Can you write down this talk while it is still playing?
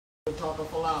talking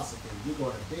philosophy. You're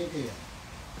going to dig in.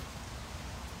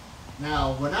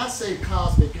 Now, when I say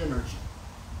cosmic energy,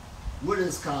 what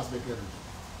is cosmic energy?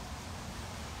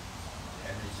 The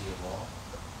energy of all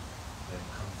that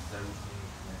encompasses everything,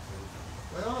 connects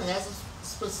everything. Well, it has a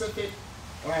specific.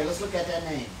 All right, let's look at that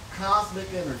name.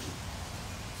 Cosmic energy.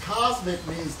 Cosmic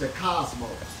means the cosmos.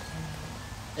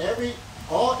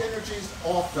 All energies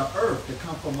off the earth that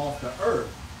come from off the earth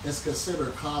is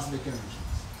considered cosmic energies.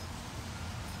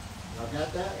 Y'all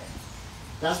got that?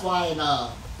 That's why in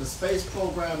the space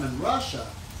program in Russia,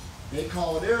 they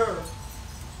call their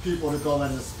people to go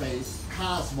into space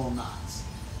cosmonauts.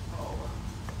 Oh,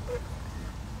 wow.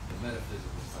 The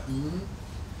metaphysical side. Mm-hmm.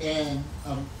 And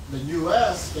the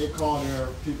U.S., they call their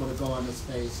people to go into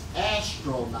space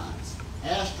astronauts.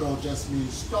 Astro just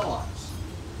means stars.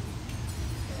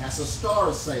 That's a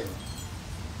star sailor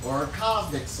or a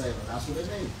cosmic sailor. That's what it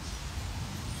means.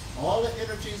 All the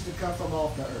energies that come from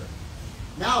off the earth.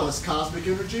 Now, is cosmic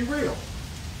energy real?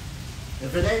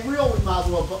 If it ain't real, we might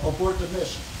as well abort the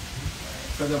mission.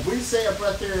 Because if we say a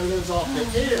breath air lives off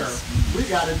the air, we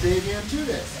got to dig into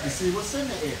this and see what's in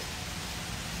the air.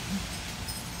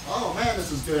 Oh man,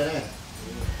 this is good, ain't it?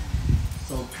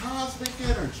 So cosmic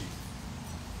energy,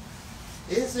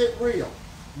 is it real?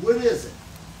 What is it?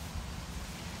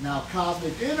 Now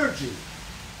cosmic energy,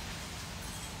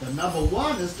 the number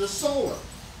one is the solar,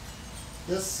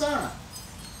 the sun.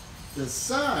 The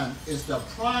sun is the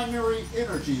primary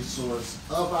energy source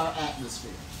of our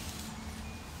atmosphere.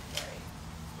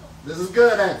 This is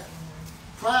good, ain't it?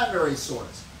 Primary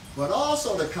source. But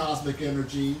also the cosmic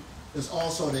energy is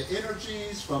also the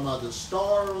energies from other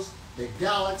stars, the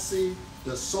galaxy,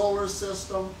 the solar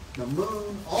system, the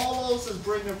moon. All those is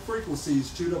bringing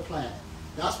frequencies to the planet.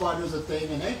 That's why there's a thing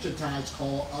in ancient times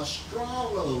called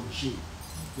astrology,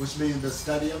 which means the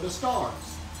study of the stars.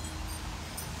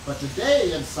 But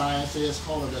today in science, they just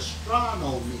call it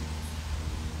astronomy.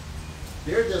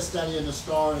 They're just studying the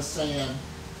stars, saying,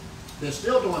 they're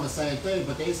still doing the same thing,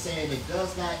 but they're saying it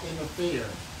does not interfere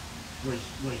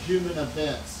with human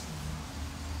events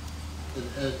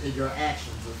in your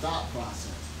actions, the thought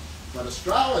process. But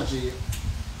astrology,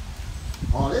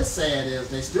 all it's saying is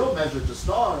they still measure the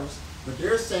stars, but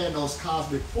they're saying those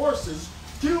cosmic forces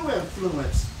do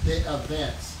influence the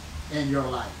events in your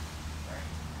life.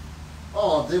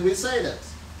 Oh, did we say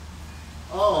this?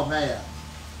 Oh, man.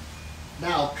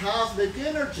 Now, cosmic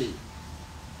energy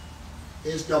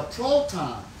is the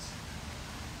protons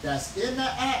that's in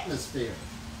the atmosphere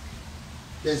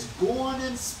that's going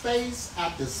in space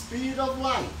at the speed of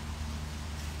light.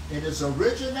 And its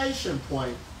origination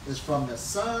point is from the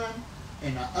sun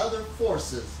and the other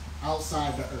forces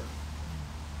outside the earth.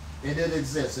 And it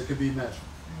exists. It could be measured.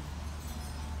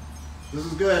 This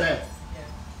is good, ain't it?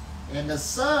 Yeah. And the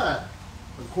sun,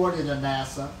 according to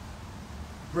NASA,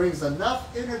 brings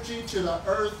enough energy to the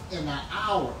earth in an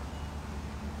hour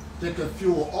that could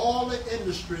fuel all the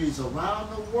industries around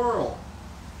the world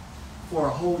for a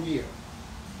whole year.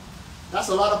 That's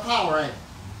a lot of power, ain't it?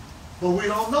 But we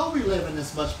don't know we live in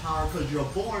this much power because you're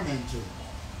born into it.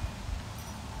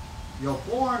 You're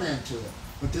born into it.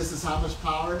 But this is how much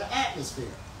power in the atmosphere.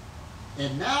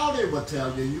 And now they will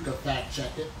tell you, you can fact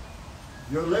check it,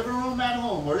 your living room at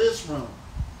home or this room,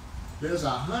 there's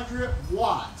 100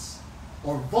 watts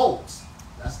or volts,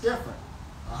 that's different,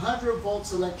 100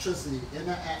 volts electricity in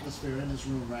the atmosphere in this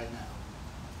room right now.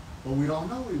 But we don't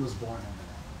know we was born into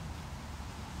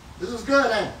that. This is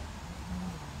good, ain't it?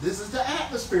 This is the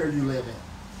atmosphere you live in.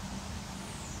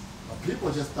 But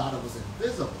people just thought it was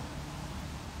invisible.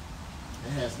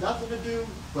 It has nothing to do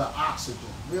but oxygen.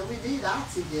 Well, we need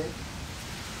oxygen.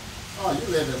 Oh, you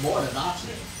live in more than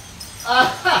oxygen.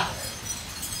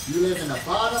 You live in the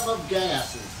bottom of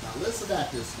gases. Now listen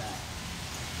at this now.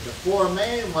 The four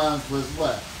main ones was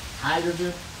what?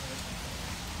 Hydrogen,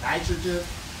 nitrogen,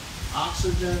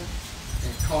 oxygen,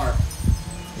 and carbon.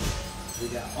 We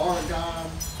got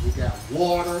argon, we got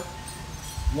water.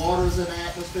 Water's in the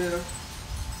atmosphere.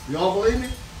 You all believe me?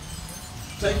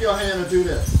 Take your hand and do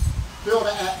this. Feel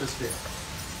the atmosphere.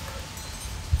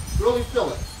 Really feel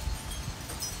it.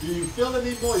 Do you feel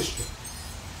any moisture?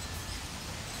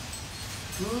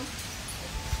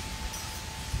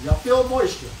 Y'all feel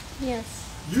moisture? Yes.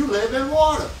 You live in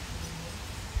water.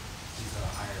 She's at a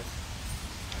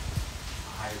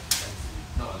higher density.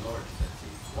 No, a lower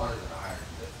density. Water's at a higher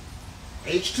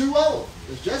density. H2O.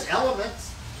 It's just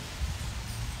elements.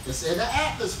 It's in the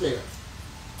atmosphere.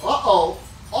 Uh-oh.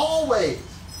 Always.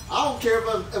 I don't care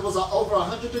if it was an over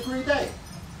 100-degree day.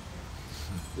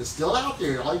 It's still out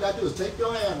there. All you got to do is take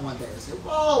your hand one day and say,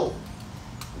 whoa.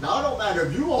 Now, it don't matter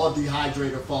if you all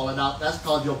dehydrated or falling out. That's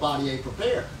because your body ain't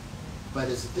prepared. but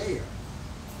it's there.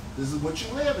 This is what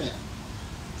you live in.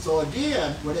 So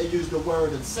again, when they use the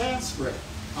word in Sanskrit,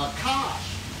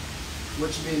 akash,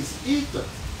 which means ether,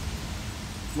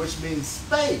 which means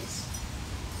space,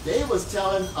 they was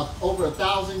telling over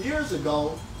 1,000 years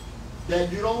ago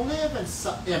that you don't live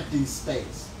in empty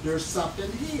space. There's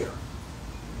something here.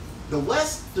 The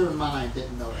Western mind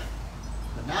didn't know that.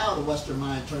 But now the Western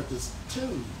mind turned this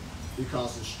to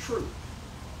because it's true.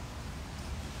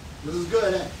 This is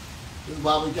good, ain't it? This is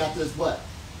why we got this, what?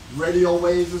 Radio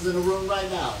waves is in the room right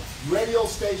now. Radio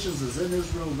stations is in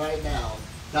this room right now.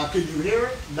 Now, can you hear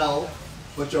it? No.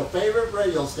 But your favorite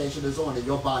radio station is on and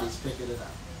your body's picking it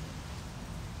up.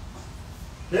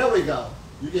 There we go.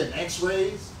 You get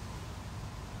x-rays.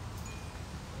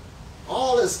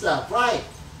 All this stuff, right?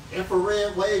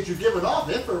 Infrared waves. You're giving off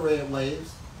infrared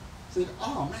waves. See,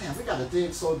 oh man, we got to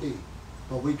dig so deep.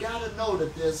 But we got to know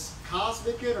that this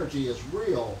cosmic energy is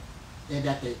real and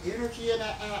that the energy in the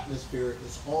atmosphere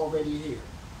is already here.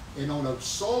 And on a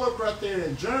solar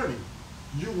breatharian journey,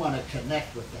 you want to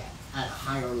connect with that at a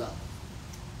higher level.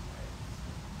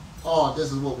 Oh,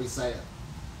 this is what we're saying.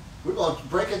 We're going to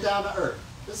break it down to earth.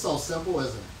 It's so simple,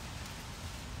 isn't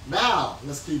it? Now,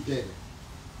 let's keep digging.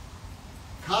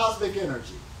 Cosmic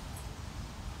energy.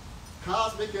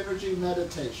 Cosmic energy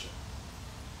meditation.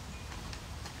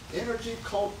 Energy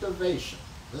cultivation.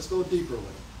 Let's go deeper with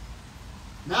it.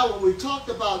 Now, when we talked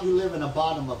about you live in the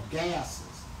bottom of gases,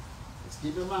 let's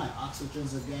keep in mind,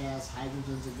 oxygen's a gas,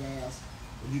 hydrogen's a gas,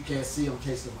 and you can't see them,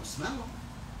 taste them, or smell them.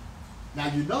 Now,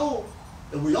 you know,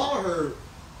 and we all heard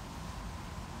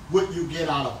what you get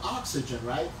out of oxygen,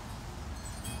 right?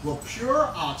 Well,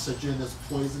 pure oxygen is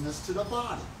poisonous to the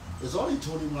body. There's only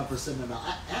 21% in the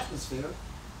atmosphere.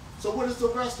 So what is the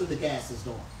rest of the gases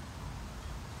doing?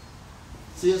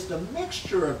 See, it's the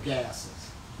mixture of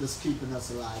gases that's keeping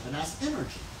us alive, and that's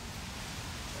energy.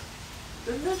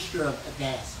 The mixture of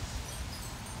gases.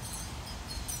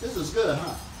 This is good,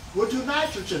 huh? What do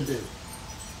nitrogen do?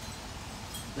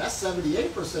 That's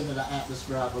 78% of the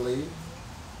atmosphere, I believe.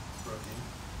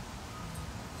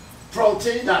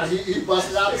 Protein. Now, he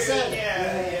busted out the saying.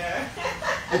 Yeah.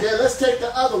 And then let's take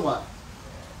the other one.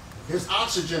 Here's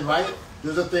oxygen, right?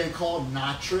 There's a thing called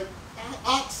nitric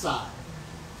oxide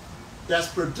that's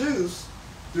produced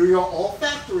through your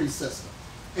olfactory system.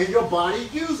 And your body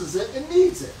uses it and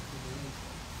needs it.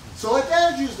 So it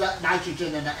does use that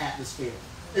nitrogen in the atmosphere.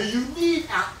 And you need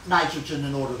nitrogen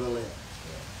in order to live.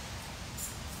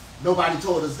 Nobody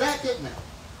told us that, didn't they?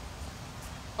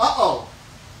 Uh-oh.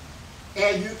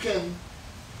 And you can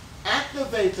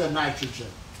activate the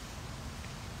nitrogen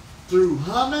through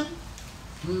humming.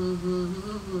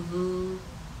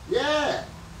 Yeah.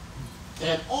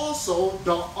 And also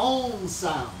the Om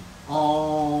sound.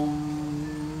 Om.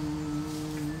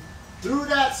 Through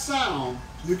that sound,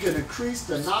 you can increase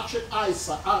the nitric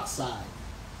oxide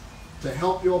to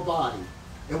help your body.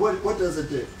 And what does it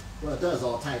do? Well, it does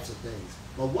all types of things.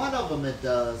 But one of them it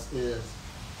does is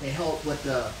it helps with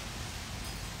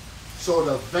so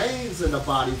the veins in the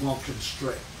body won't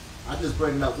constrict. I just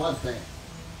bring up one thing.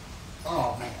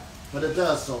 Oh man, but it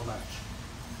does so much.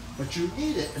 But you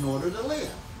need it in order to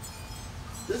live.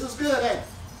 This is good, ain't it?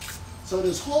 So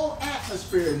this whole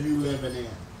atmosphere you living in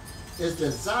is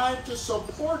designed to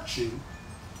support you,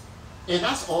 and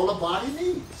that's all the body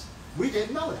needs. We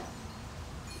didn't know that.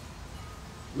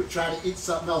 We try to eat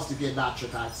something else to get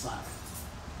nitric oxide.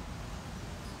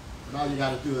 And all you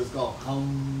got to do is go,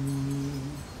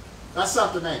 That's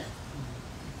something, ain't it?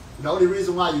 The only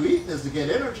reason why you eating is to get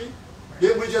energy.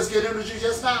 Didn't we just get energy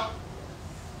just now?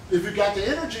 If you got the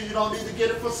energy, you don't need to get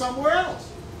it from somewhere else.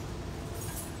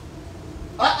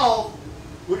 Uh-oh.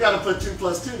 We got to put 2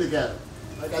 plus 2 together.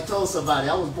 Like I told somebody,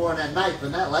 I was born that night,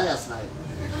 but not last night.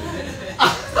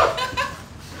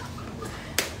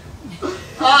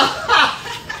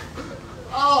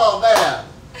 Oh, man.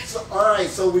 So, all right,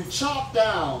 so we chopped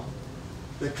down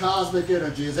the cosmic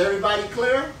energy. Is everybody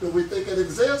clear? Do we think it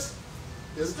exists?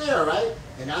 It's there, right?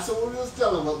 And that's what we was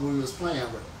dealing with when we was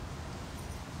playing with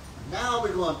it. Now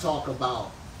we're going to talk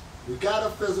about, we got a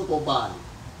physical body.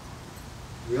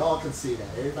 We all can see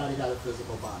that. Everybody got a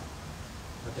physical body.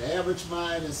 But the average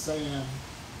mind is saying,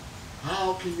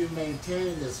 how can you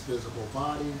maintain this physical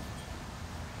body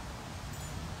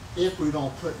if we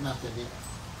don't put nothing in it?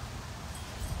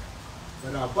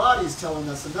 But our body's telling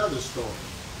us another story.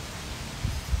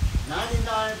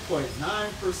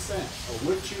 99.9% of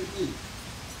what you eat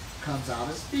comes out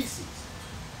as feces.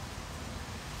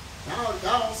 Now, that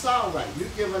don't sound right. You're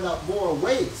giving up more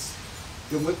waste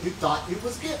than what you thought you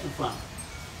was getting from it.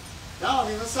 That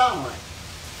don't even sound right.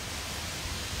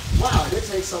 Wow, it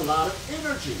takes a lot of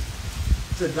energy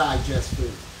to digest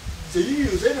food. So you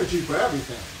use energy for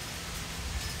everything.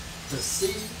 To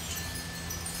see,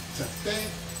 to think.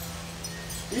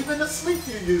 Even to sleep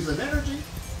you using energy.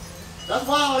 That's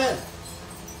wild, isn't it?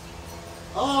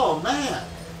 Oh man.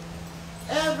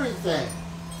 Everything.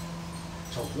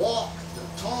 To walk,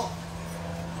 to talk.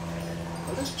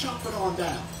 Well, let's chop it on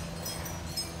down.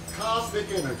 Cosmic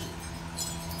energy.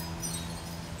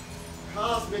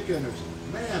 Cosmic energy.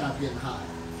 Man, I'm getting high.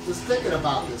 Just thinking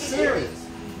about this. Serious.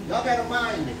 Y'all gotta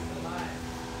mind me.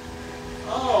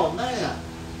 Oh man.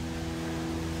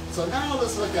 So now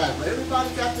let's look at it.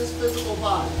 Everybody got this physical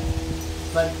body.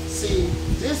 But see,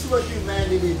 this is what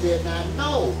humanity did not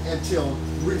know until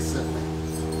recently.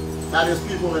 Now there's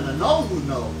people in the know who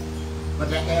know, but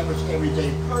the average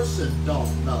everyday person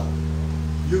don't know.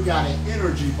 You got an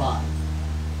energy body.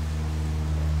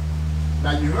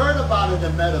 Now you heard about it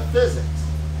in metaphysics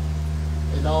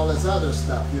and all this other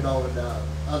stuff, you know, in the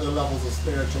other levels of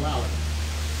spirituality.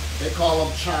 They call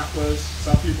them chakras.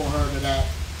 Some people heard of that.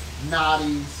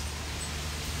 Nadis.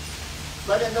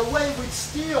 But in a way, we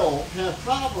still have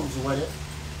problems with it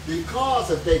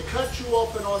because if they cut you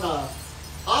open on a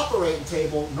operating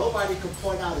table, nobody can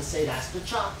point out and say that's the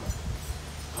chakra.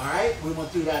 All right? We went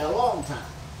through that a long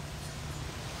time.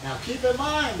 Now keep in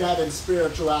mind that in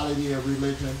spirituality and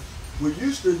religion, we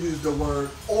used to use the word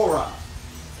aura.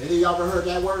 Any of y'all ever heard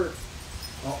that word?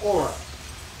 Aura.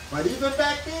 But even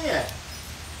back then,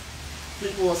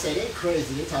 people will say they're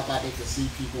crazy. They talk about they can see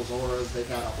people's auras, they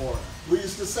got an aura. We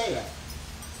used to say that.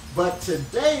 But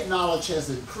today, knowledge has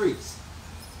increased.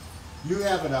 You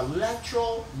have an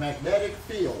electromagnetic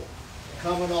field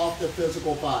coming off the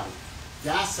physical body.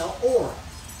 That's an aura.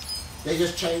 They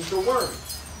just changed the word.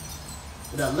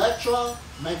 An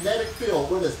electromagnetic field,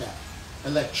 what is that?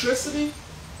 Electricity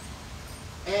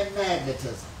and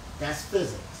magnetism. That's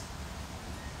physics.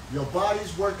 Your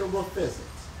body's working with physics.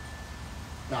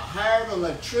 The higher the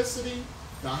electricity,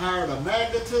 the higher the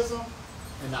magnetism,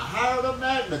 and the higher the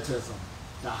magnetism,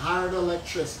 the higher the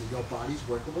electricity. Your body's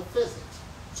working with physics.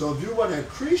 So if you want to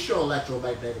increase your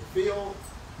electromagnetic field,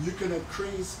 you can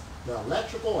increase the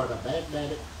electrical or the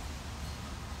magnetic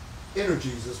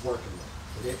energies it's working with,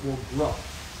 and it will grow.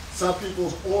 Some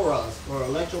people's auras or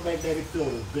electromagnetic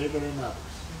field is bigger than others.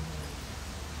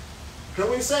 Can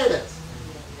we say this?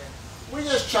 We're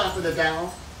just chopping it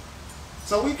down.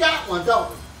 So we got one, don't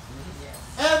we?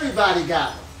 Everybody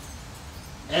got one.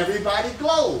 Everybody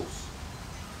glows.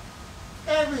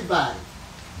 Everybody.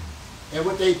 And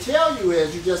what they tell you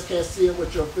is you just can't see it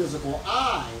with your physical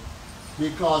eye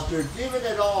because they're giving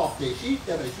it off. The heat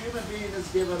that a human being is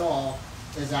giving off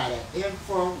is at an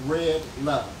infrared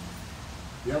level.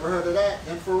 You ever heard of that?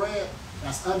 Infrared?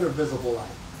 That's under visible light.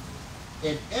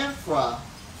 And infra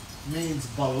means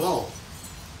below.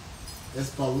 It's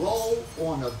below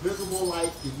on the visible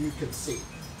light that you can see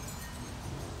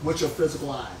with your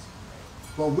physical eyes.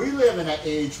 But we live in an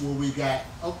age where we got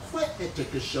equipment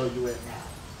that can show you it now.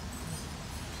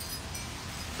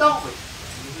 Don't we?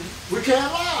 Mm-hmm. We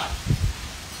can't lie.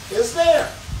 It's there.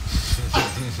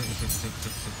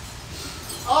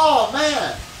 Oh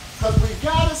man, because we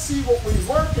got to see what we're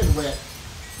working with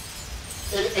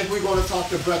if we're going to talk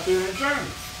to breath, air, and journey.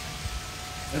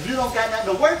 If you don't got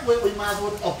nothing to work with, we might as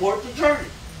well abort the journey.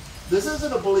 This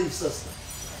isn't a belief system.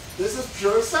 This is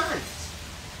pure science.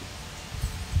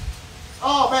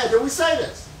 Oh man, did we say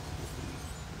this?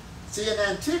 See, in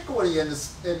antiquity, in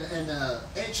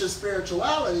ancient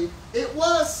spirituality, it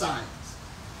was science.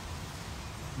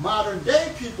 Modern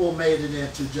day people made it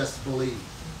into just belief.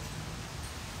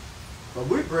 But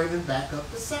we're bringing back up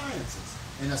the sciences.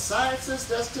 And the sciences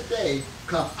that's today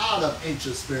come out of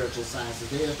ancient spiritual sciences.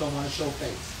 They just don't want to show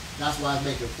face. That's why it's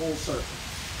making full circle.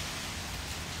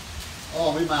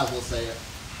 Oh, we might as well say it.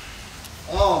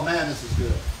 Oh man, this is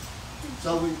good.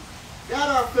 So we got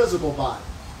our physical body.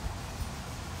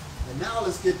 And now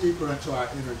let's get deeper into our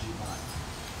energy body.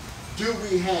 Do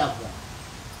we have one?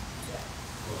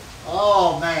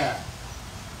 Oh man.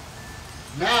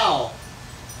 Now,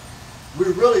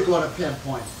 we're really going to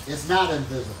pinpoint it. It's not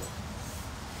invisible.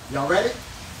 Y'all ready?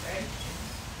 Okay.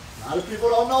 A lot of people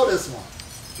don't know this one,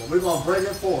 but we're going to bring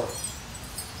it forward.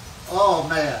 Oh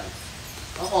man,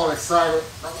 I'm all excited.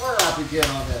 Now, where do I begin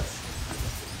on this?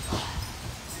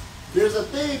 There's a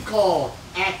thing called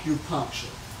acupuncture.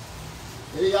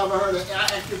 Any of y'all ever heard of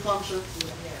acupuncture?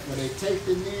 Where they take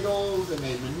the needles and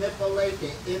they manipulate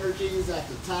the energies at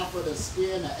the top of the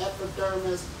skin, the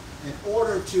epidermis, in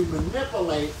order to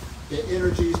manipulate the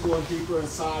energies going deeper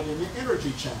inside in the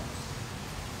energy channels.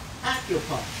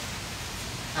 Acupuncture.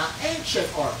 Now, ancient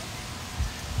art.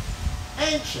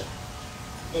 Ancient.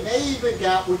 And they even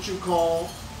got what you call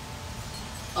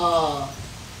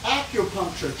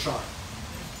acupuncture chart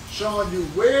showing you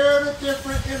where the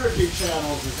different energy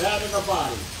channels is at in the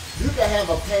body. You can have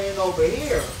a pain over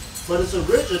here, but it's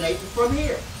originating from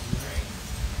here.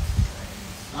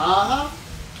 Uh-huh.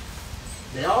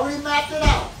 They already mapped it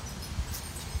out.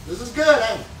 This is good,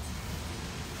 ain't it?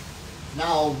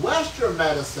 Now, Western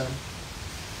medicine,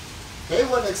 they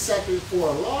wouldn't accept it for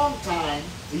a long time,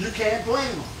 and you can't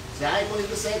blame them. See, I ain't going to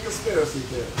even say conspiracy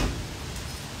theory.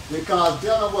 Because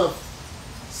dealing with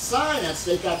science,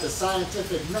 they got the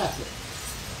scientific method.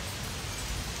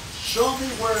 Show me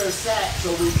where it's at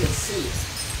so we can see it.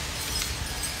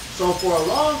 So for a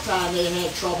long time, they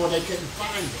had trouble, they couldn't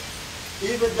find it.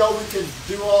 Even though we can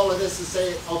do all of this and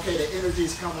say, okay, the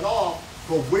energy's coming off,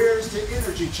 but where's the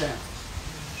energy channels?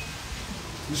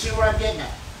 You see where I'm getting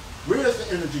at? Where's the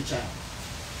energy channel?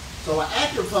 So when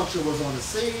acupuncture was on the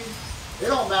scene, it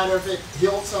don't matter if it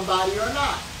healed somebody or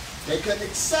not. They couldn't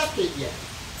accept it yet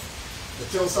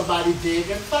until somebody dig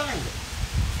and find it.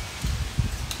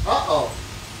 Uh-oh.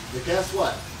 But guess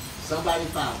what? Somebody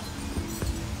found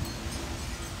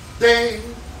it.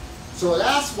 Ding! So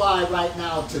that's why right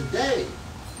now, today,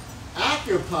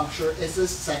 acupuncture is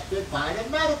accepted by the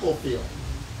medical field.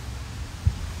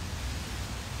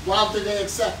 Why did they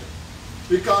accept it?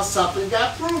 Because something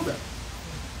got proven.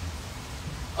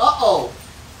 Uh-oh.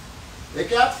 It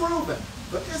got proven.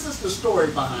 But this is the story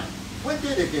behind it. When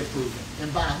did it get proven?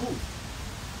 And by who?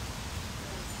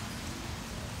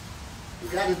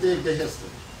 You got to dig the history.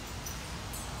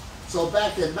 So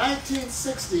back in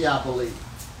 1960, I believe,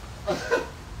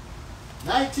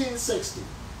 1960,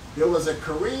 there was a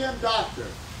Korean doctor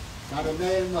by the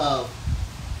name of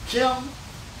Kim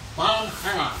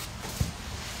Bon-han.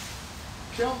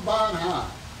 Kim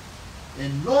Bon-han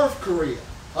in North Korea.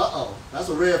 Uh-oh, that's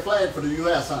a red flag for the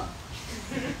U.S., huh?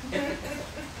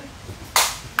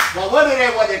 Well, what did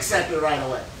they want to accept it right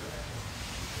away?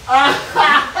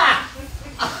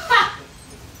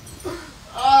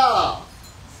 Oh,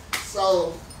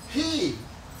 so he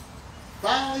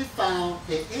finally found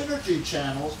the energy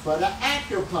channels for the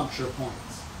acupuncture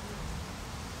points.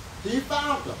 He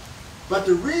found them. But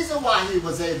the reason why he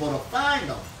was able to find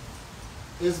them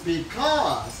is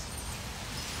because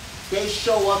they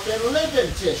show up in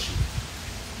living tissue.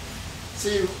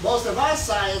 See, most of our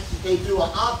science, they do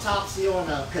an autopsy on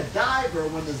a cadaver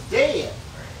when it's dead.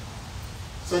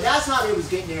 So that's how they was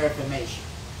getting their information.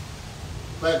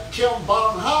 But Kim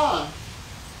Bon-han,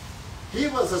 he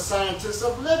was a scientist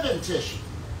of living tissue.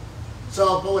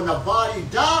 So, but when the body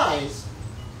dies,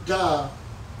 the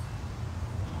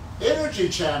energy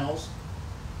channels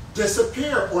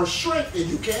disappear or shrink and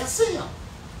you can't see them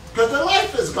because the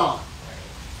life is gone.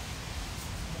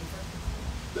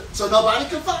 So nobody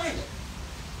can find it.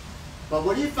 But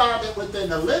when he found it within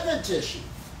the living tissue,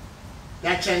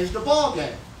 that changed the ball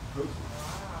game.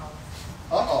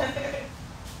 Uh-oh.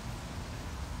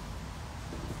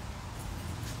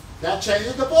 That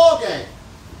changes the ball game.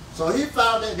 So he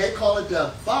found it, they call it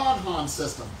the Bon-han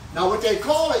system. Now what they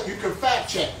call it, you can fact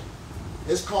check it.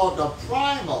 It's called the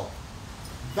primal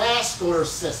vascular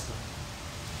system.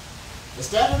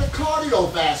 Instead of the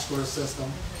cardiovascular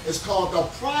system, it's called the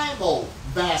primal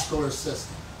vascular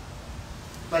system.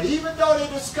 But even though they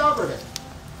discovered it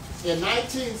in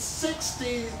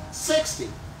 1960,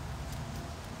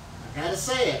 I gotta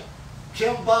say it,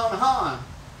 Kim Bon-han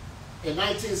in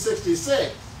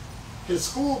 1966, his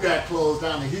school got closed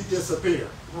down and he disappeared.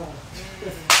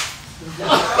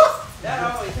 That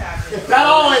always happens. That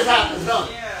always happens, don't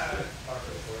it? Yeah.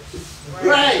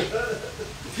 Right.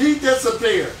 He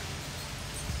disappeared.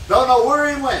 Don't know where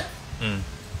he went.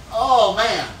 Oh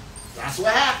man, that's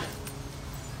what happened.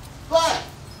 But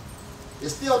it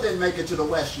still didn't make it to the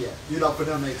West yet, you know, for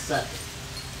them to accept it.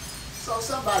 So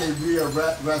somebody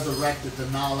resurrected the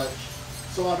knowledge.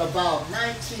 So in about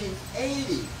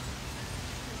 1980,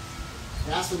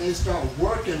 that's when they start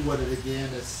working with it again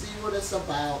to see what it's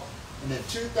about. And in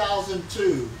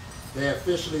 2002, they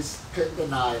officially couldn't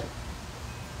deny it.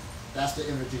 That's the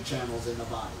energy channels in the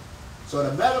body. So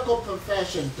the medical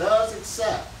profession does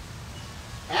accept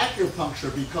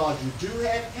acupuncture because you do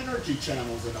have energy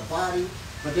channels in the body,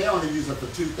 but they only use it for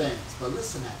two things. But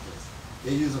listen at this.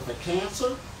 They use it for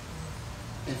cancer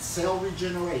and cell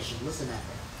regeneration. Listen at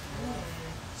that.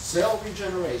 Cell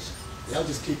regeneration. They'll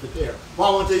just keep it there. Why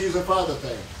won't they use it for other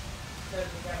things? Because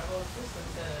they got a whole system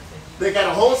set up. They got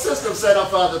a whole system set up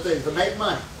for other things to make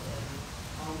money.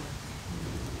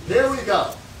 Here we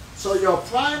go. So your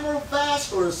primal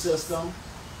vascular system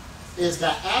is the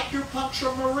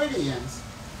acupuncture meridians,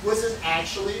 which is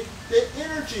actually the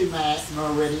energy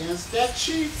meridians that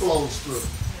chi flows through.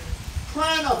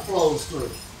 Prana flows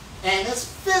through. And it's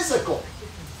physical.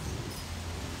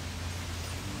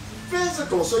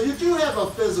 physical. So you do have a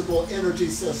physical energy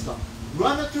system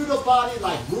running through the body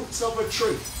like roots of a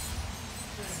tree.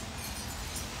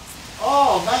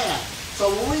 Oh man. So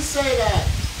when we say that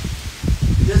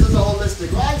this is a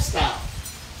holistic lifestyle,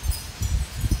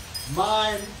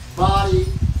 mind, body,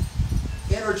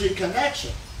 energy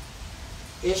connection,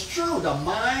 it's true. The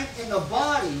mind and the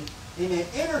body and the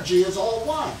energy is all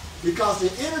one because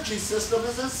the energy system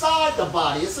is inside the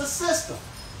body. It's a system.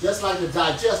 Just like the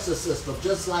digestive system,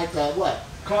 just like the what?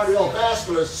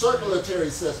 Cardiovascular,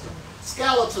 circulatory system,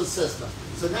 skeletal system.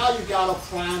 So now you've got a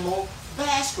primal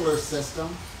vascular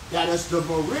system that is the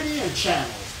meridian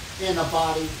channels in the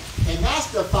body, and that's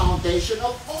the foundation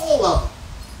of all of them.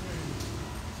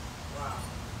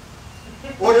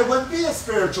 Wow. Or there wouldn't be a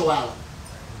spirituality.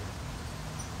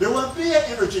 There wouldn't be an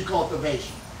energy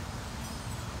cultivation.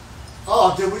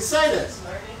 Oh, did we say this?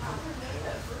 Learning how to do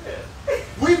that for real.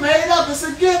 We made up, it's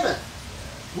a given.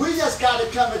 We just got to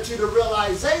come into the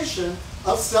realization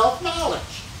of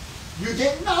self-knowledge. You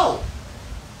didn't know.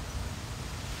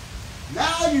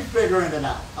 Now you figuring it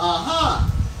out. Uh-huh.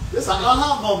 This is an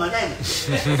uh-huh moment, ain't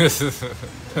it?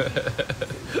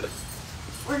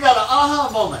 We got an uh-huh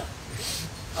moment.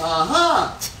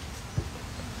 Uh-huh.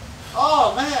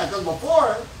 Oh man, because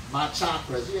before, my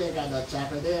chakras, you ain't got no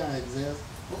chakra, they don't exist.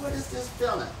 But what is this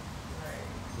feeling?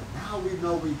 But now we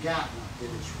know we got one, and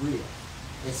it's real.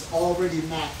 It's already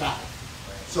mapped out.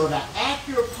 So the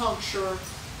acupuncture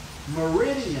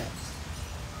meridians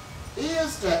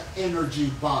is the energy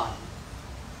body,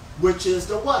 which is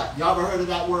the what? Y'all ever heard of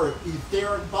that word,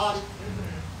 etheric body?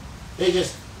 They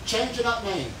just changing up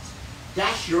names.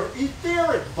 That's your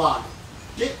etheric body.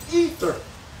 The ether,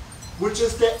 which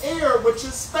is the air, which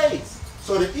is space.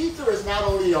 So the ether is not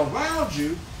only around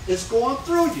you, it's going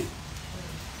through you.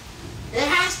 It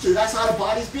has to. That's how the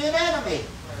body's being animated.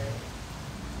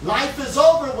 Life is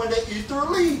over when the ether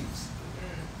leaves.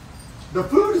 The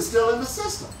food is still in the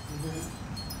system.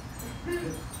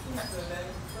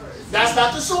 That's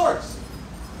not the source.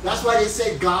 That's why they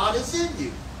say God is in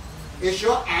you. It's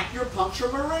your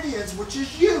acupuncture meridians, which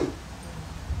is you.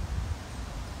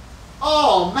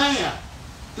 Oh man,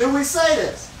 did we say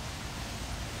this?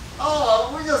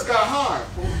 Oh, we just got hard.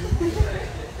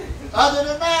 Other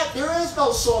than that, there is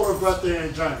no solar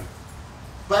breatharian journey.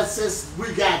 But since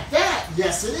we got that,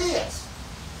 yes it is.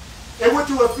 And what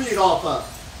do it feed off of?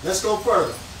 Let's go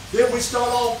further. Then we start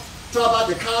off talking about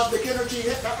the cosmic energy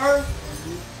hitting the earth.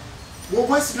 Well,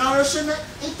 what's nourishing the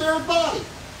etheric body?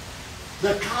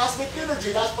 The cosmic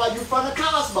energy. That's why you're from the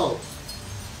cosmos.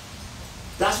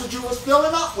 That's what you was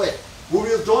filling up with when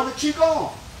we was doing the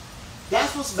Qigong.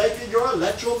 That's what's making your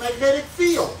electromagnetic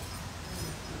field.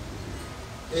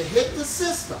 It hit the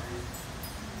system.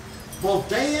 Both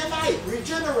day and night,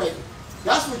 regenerating.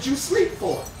 That's what you sleep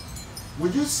for.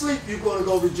 When you sleep, you're going to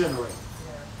go regenerate.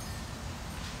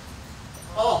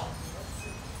 Oh.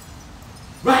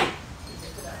 Right.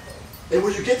 And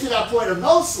when you get to that point of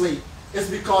no sleep, it's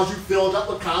because you filled up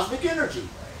with cosmic energy.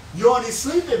 You're only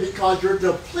sleeping because you're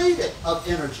depleted of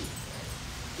energy.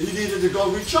 You needed to go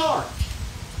recharge.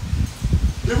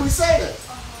 Did we say this?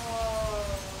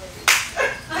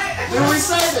 Did we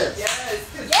say this? Yes,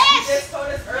 because Yes! you just told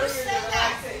us earlier said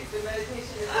the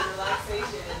meditation is a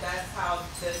relaxation, and that's how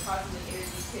the cosmic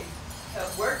energy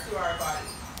can work through our body.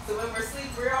 So when we're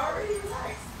asleep, we're already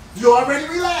relaxed. You're already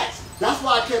relaxed. That's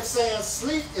why I kept saying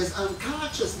sleep is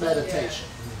unconscious meditation.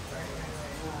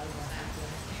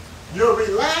 You're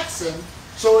relaxing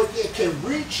so it can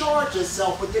recharge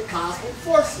itself with the cosmic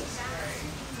forces.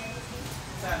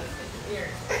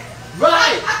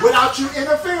 Right, without you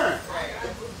interfering.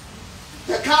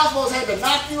 The cosmos had to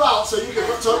knock you out so it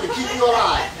can keep you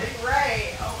alive.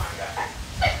 Right. Oh my God.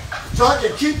 So it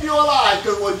can keep you alive,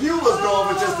 because what you was doing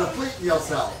was just depleting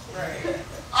yourself. Right.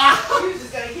 You were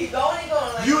just gonna keep going and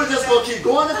going. Like You were just going to keep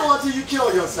going and going until you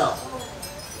kill yourself.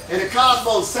 And the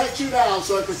cosmos set you down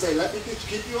so it can say, let me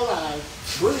keep you alive.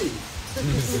 Breathe.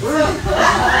 Breathe.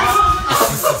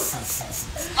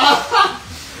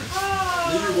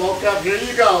 You woke up, here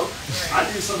you go. I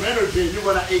need some energy. You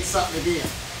want to eat something again.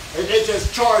 And they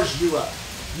just charged you up.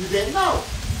 You didn't know.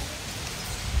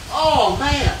 Oh,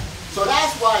 man. So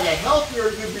that's why the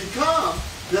healthier you become,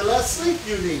 the less sleep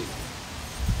you need.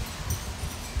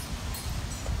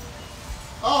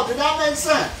 Oh, did that make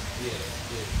sense? Yeah.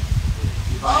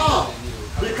 Oh,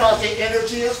 because the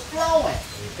energy is flowing.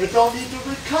 It don't need to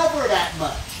recover that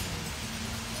much.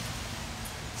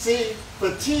 See,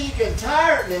 fatigue and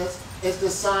tiredness is the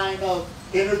sign of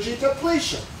energy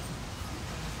depletion.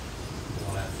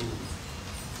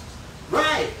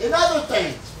 Right, and other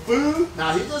things. Food,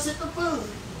 now he just hit the food,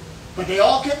 but they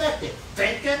all connected.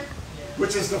 Thinking,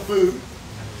 which is the food.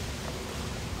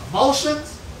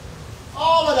 emotions,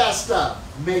 all of that stuff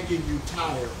making you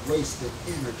tired, wasted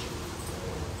energy.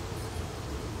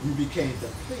 You became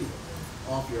depleted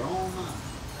off your own mind.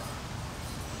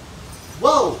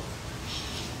 Whoa!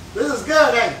 This is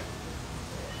good, ain't it?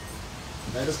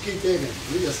 Let us keep digging.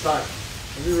 We just started.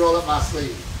 Let me roll up my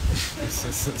sleeve.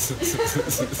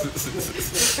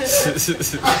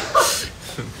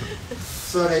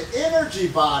 So the energy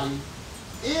body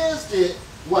is the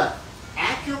what?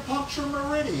 Acupuncture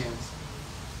meridians,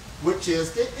 which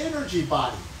is the energy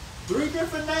body. 3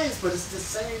 different names, but it's the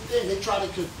same thing. They try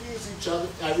to confuse each other,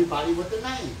 everybody with the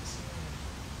names.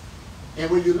 And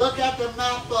when you look at the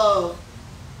map of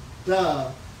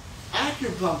the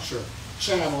acupuncture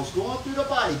channels going through the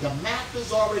body, the map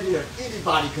is already there.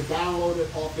 Anybody could download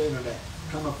it off the internet.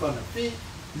 Coming from the feet,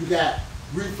 you got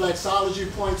reflexology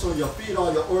points on your feet,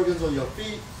 all your organs on your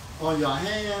feet, on your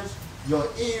hands, your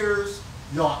ears,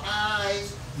 your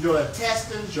eyes, your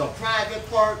intestines, your private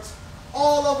parts,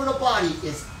 all over the body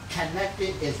is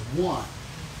connected as one.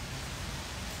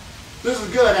 This is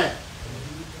good, ain't it?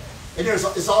 And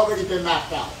it's already been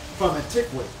mapped out from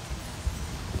antiquity.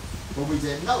 But we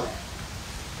didn't know that.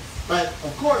 But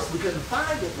of course we couldn't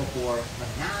find it before, but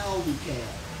now we can.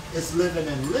 It's living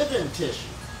in living tissue.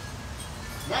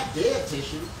 Not dead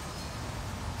tissue.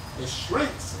 It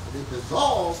shrinks, it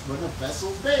dissolves when the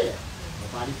vessel's dead.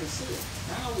 Nobody can see it.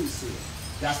 Now we see it.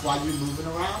 That's why you're moving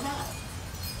around now.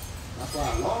 That's why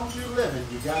as long as you're living,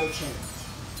 you got a chance.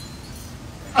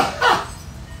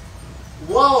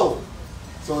 Whoa!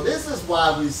 So this is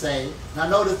why we say, now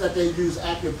notice that they use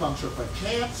acupuncture for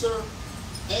cancer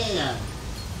and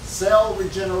cell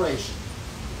regeneration.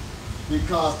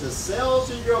 Because the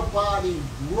cells in your body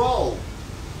grow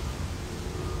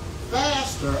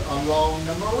faster along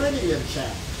the meridian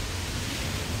channel.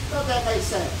 Does that make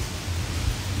sense?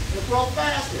 It grows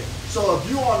faster. So if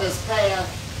you're on this path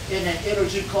in an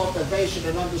energy cultivation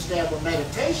and understand what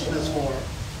meditation is for,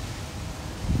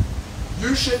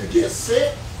 you shouldn't get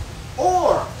sick,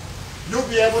 or you'll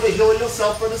be able to heal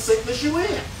yourself from the sickness you're in.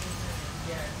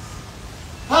 Yes.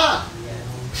 Huh? Yes.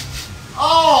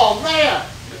 Oh, man.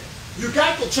 You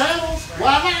got the channels?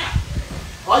 Why not?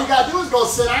 All you got to do is go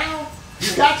sit down.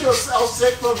 You got yourself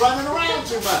sick from running around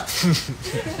too much.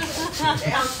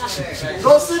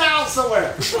 Go sit down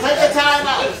somewhere. Take a time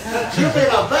out. You've been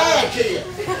a bad kid.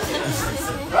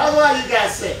 That's why you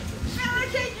got sick.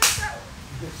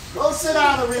 Go sit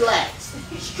down and relax.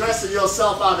 Stressing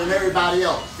yourself out and everybody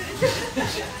else.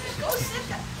 Go sit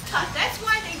down. That's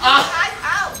why they do time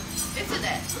out, isn't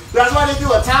it? That's why they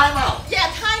do a timeout.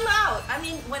 Yeah, time out. I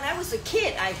mean, when I was a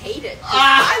kid, I hated it.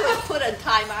 I was put on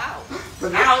time out.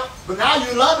 But now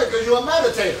you love it because you're a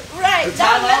meditator. Right. The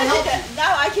time out helps you.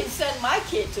 Now I can send my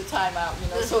kid to time out,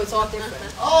 so it's all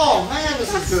different. Oh, man,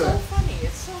 this is good. That's so funny.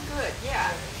 It's so good.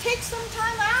 Yeah. Take some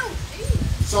time out. Jeez.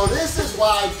 So this is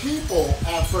why people,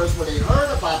 at first, when they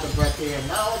heard about the breath, they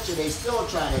acknowledge it, they still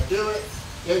trying to do it.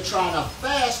 They're trying to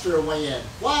fast their way in.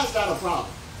 Why is that a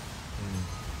problem?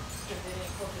 Because they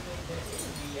didn't cultivate their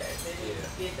energy yet. They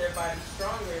didn't get their body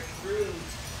stronger through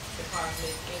the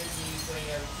cosmic energy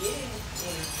way of getting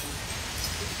energy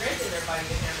to strengthen their body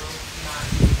to handle not.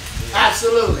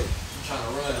 Absolutely. You're trying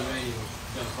to run, you ain't even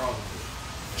gonna problem with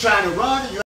it. Trying to run,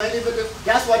 and you ain't even.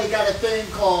 That's why they got a thing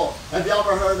called. Have you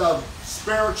ever heard of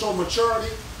spiritual maturity?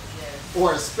 Yes.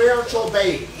 Or a spiritual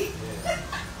baby? Yeah.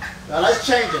 Now let's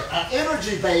change it. An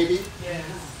energy baby Yes.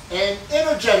 and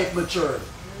energetic maturity.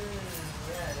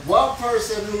 Yes. One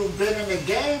person who's been in the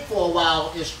game for a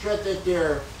while is strengthened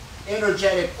their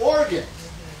energetic organs.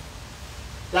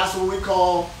 That's what we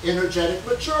call energetic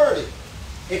maturity.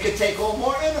 It can take on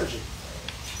more energy.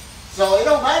 So it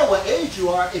don't matter what age you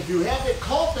are, if you haven't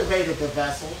cultivated the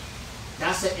vessel,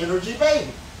 that's an energy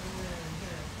baby.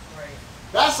 Right.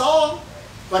 That's all.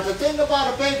 But the thing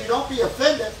about a baby, don't be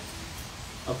offended.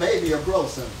 A baby will grow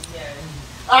soon. Yes.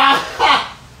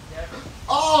 Ah! Yep.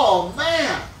 Oh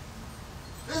man!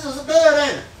 This is good,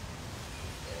 ain't it?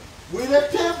 We done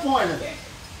pinpointed it.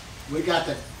 We got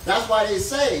the. That's why they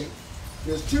say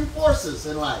there's 2 forces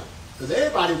in life. Because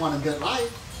everybody want a good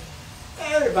life.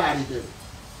 Everybody do.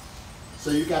 So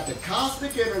you got the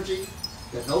cosmic energy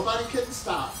that nobody couldn't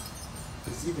stop.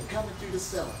 It's even coming through the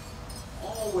cell.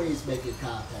 Always making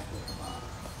contact with the body.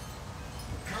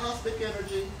 The cosmic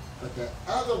energy, but the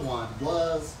other one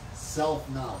was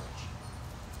self-knowledge.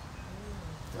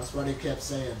 That's why they kept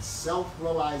saying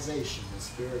self-realization is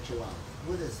spirituality.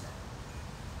 What is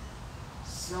that?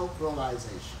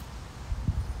 Self-realization.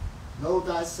 Know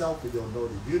thyself and you'll know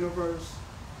the universe.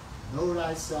 Know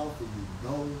thyself and you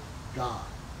know God.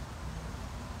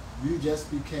 You just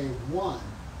became one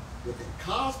within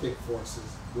cosmic forces,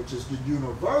 which is the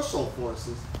universal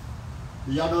forces.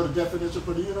 Do y'all know the definition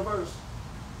for the universe?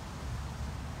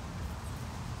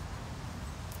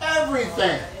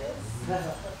 Everything.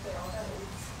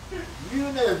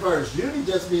 Universe. Uni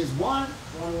just means one.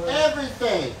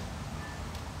 Everything.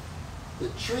 The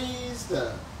trees,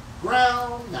 the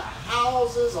ground, the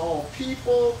houses, all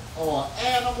people, all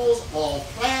animals, all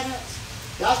planets.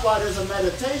 That's why there's a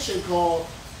meditation called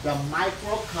the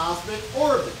microcosmic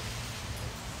orbit.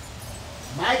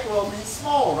 Micro means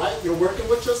small, right? You're working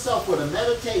with yourself with a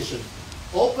meditation,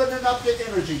 opening up the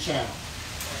energy channel,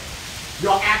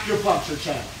 your acupuncture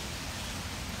channel,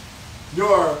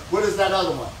 your, what is that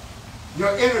other one?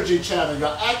 Your energy channel,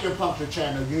 your acupuncture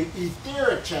channel, your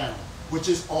etheric channel, which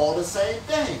is all the same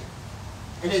thing.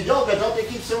 And in yoga, don't they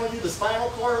keep showing you the spinal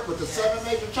cord with the 7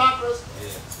 major chakras?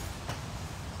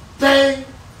 Dang!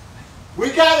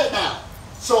 We got it now.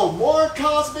 So more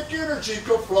cosmic energy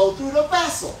could flow through the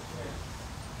vessel.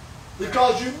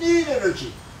 Because you need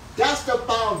energy. That's the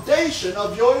foundation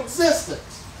of your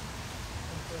existence.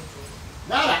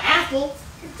 Not an apple.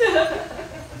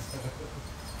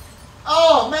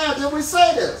 Oh man, did we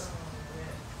say this?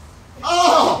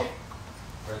 Oh!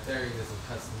 Right there, you just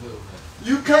cut the middleman.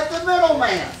 You cut the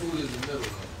middleman. Food is the middleman.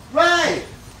 Right.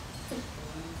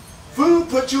 Food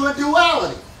puts you in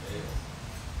duality.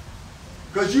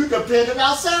 Because you depended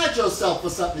outside yourself for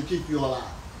something to keep you alive.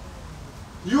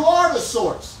 You are the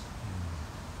source.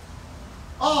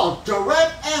 Oh,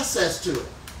 direct access to it.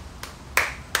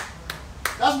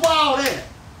 That's wild, ain't it?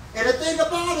 And the thing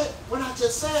about it, when I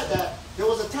just said that, there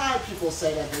was a time people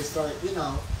say that they start, you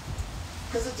know,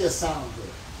 because it just sounds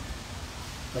good.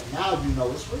 But now you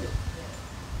know it's real.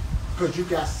 Because you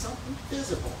got something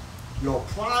physical. Your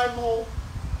primal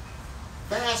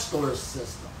vascular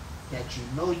system that you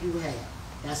know you have.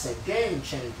 That's a game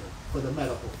changer for the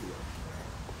medical field.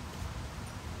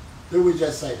 Did we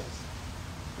just say this?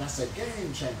 That's a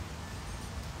game changer.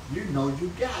 You know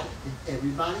you got it, and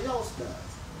everybody else does.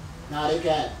 Now they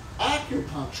got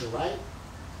acupuncture, right?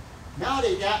 Now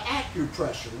they got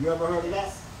acupressure. You ever heard of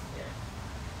that?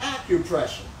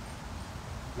 Acupressure.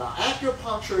 Now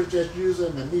acupuncture is just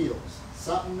using the needles,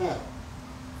 something metal.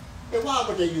 And why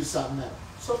would they use something metal?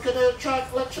 So can they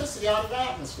attract electricity out of the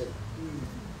atmosphere?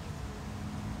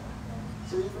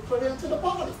 So you can put it into the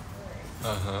body.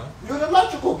 You're an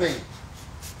electrical being.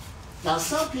 Now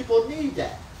some people need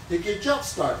that to get jump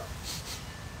started.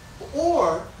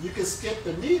 Or you can skip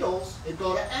the needles and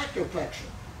go to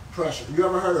acupressure. You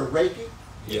ever heard of Reiki?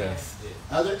 Yes.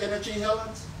 Other energy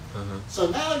healings? So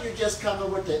now you're just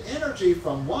coming with the energy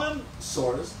from one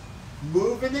source,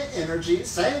 moving the energy,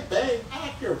 same thing,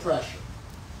 acupressure.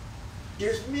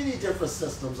 There's many different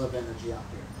systems of energy out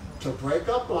there to break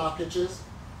up blockages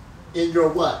in your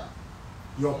what?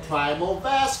 Your primal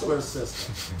vascular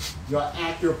system, your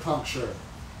acupuncture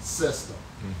system,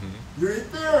 your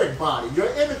etheric body, your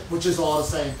energy, which is all the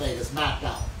same thing, it's mapped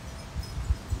out.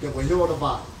 That will heal the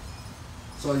body.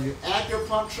 So you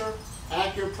acupuncture,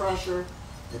 acupressure,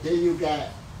 and then you got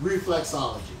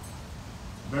reflexology.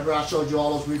 Remember I showed you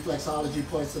all those reflexology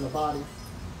points in the body?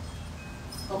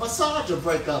 A massage will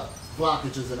break up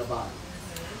blockages in the body.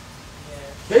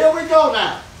 Here we go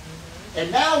now.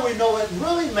 And now we know it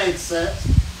really makes sense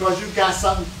because you've got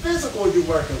something physical you're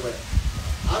working with.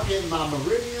 I'm getting my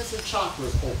meridians and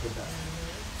chakras opened up.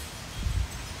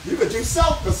 You could do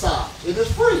self-massage. It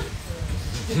is free.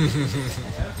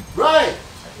 Right.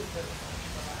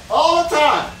 All the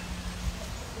time.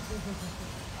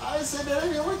 I said,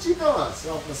 what you doing?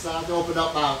 Self-massage, open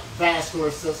up my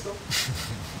vascular system.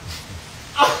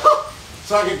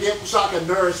 so I can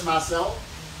nourish myself.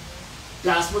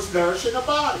 That's what's nourishing the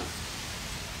body.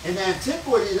 In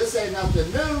antiquity, this ain't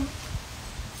nothing new.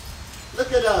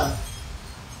 Look at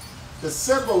the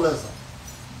symbolism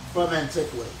from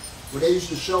antiquity, where they used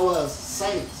to show us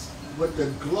saints with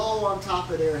the glow on top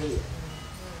of their head.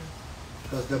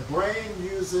 Because the brain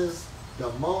uses the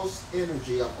most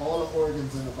energy of all the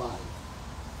organs in the body.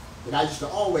 And I used to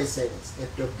always say this,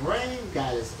 if the brain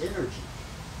got its energy,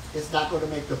 it's not going to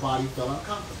make the body feel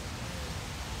uncomfortable.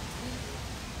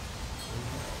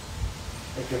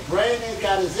 If the brain ain't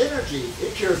got its energy,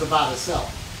 it cares about itself.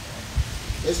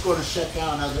 It's going to shut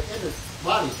down other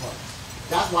body parts.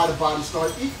 That's why the body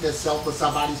starts eating itself when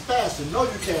somebody's fasting. No,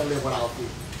 you can't live without food.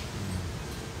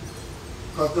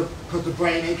 Because the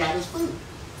brain ain't got its food.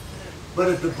 But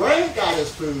if the brain got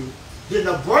its food, then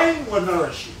the brain will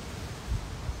nourish you.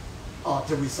 Oh,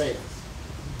 did we say this?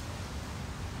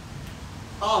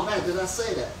 Oh man, did I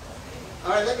say that?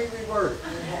 All right, let me reword it.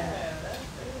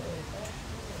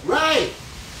 Right.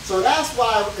 So that's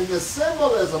why in the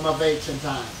symbolism of ancient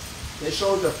times, They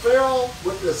showed the Pharaoh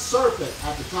with the serpent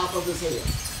at the top of his head.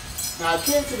 Now it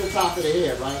came to the top of the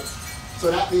head, right?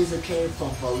 So that means it came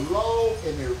from below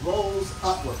and it rose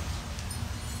upwards.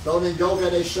 Don't in yoga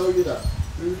they show you the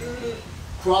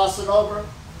crossing over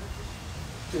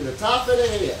to the top of the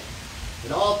head.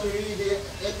 And all through India,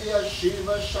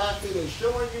 Shiva, Shakti, they're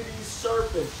showing you these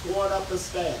serpents going up the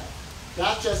staff.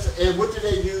 That's just, and what do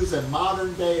they use in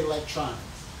modern day electronics?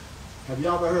 Have you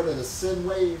ever heard of the sin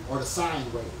wave or the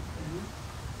sine wave?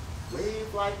 Mm-hmm.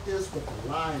 Wave like this with a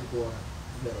line going in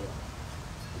the middle of it.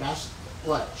 That's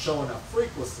what? Showing a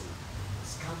frequency.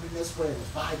 It's coming this way and it's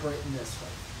vibrating this way.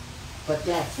 But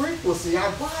that frequency,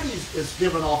 our body is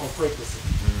giving off a frequency.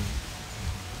 Mm-hmm.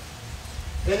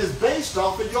 It is based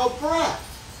off of your breath.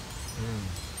 Mm.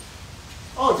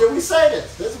 Oh, did we say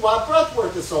this? This is why breath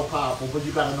work is so powerful, but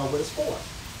you got to know what it's for.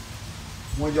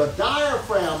 When your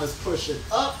diaphragm is pushing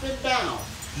up and down,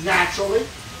 naturally,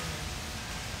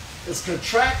 it's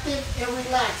contracting and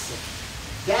relaxing.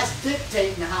 That's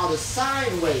dictating how the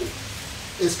sine wave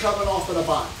is coming off of the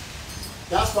body.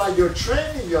 That's why you're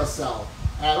training yourself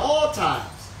at all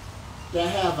times to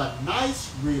have a nice,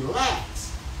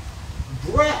 relaxed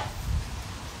breath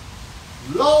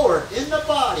lowered in the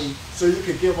body so you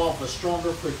can give off a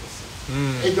stronger frequency.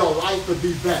 And your life would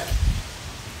be better.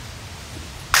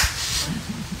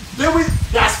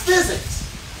 That's physics.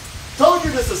 Told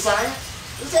you this is science.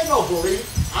 This ain't no belief.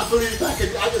 I believe I can,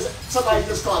 somebody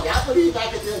just called me. I believe I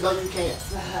can do it. No, you can't.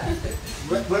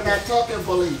 We're not talking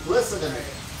belief. Listen to me.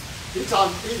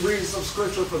 He reads some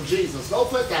scripture from Jesus. Don't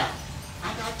put down.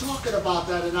 I'm not talking about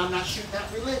that and I'm not shooting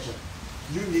at religion.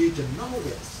 You need to know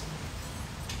this.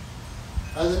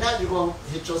 Other than that, you're going to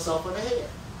hit yourself in the head.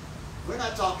 We're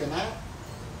not talking that.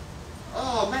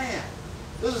 Oh, man.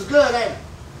 This is good, ain't it?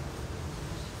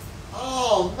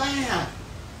 Oh, man.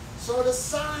 So the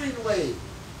sine wave.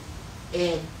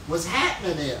 And what's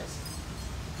happening is,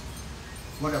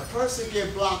 when a person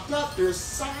gets blocked up, their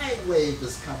sine wave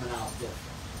is coming out different.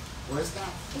 Where it's not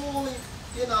fully,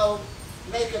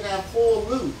 making that full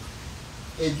loop.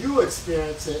 And you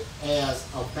experience it as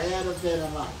a bad event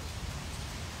in life.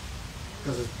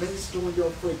 Because it's based on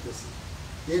your frequency.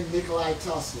 Then Nikola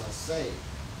Tesla say,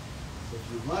 if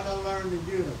you want to learn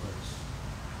the universe,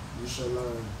 you should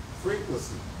learn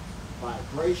frequency,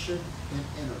 vibration, and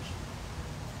energy.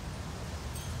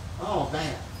 Oh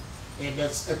man. And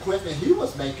this equipment he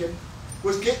was making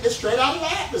was getting it straight out of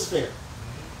the atmosphere.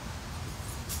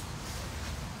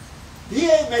 He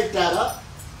ain't make that up.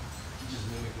 He just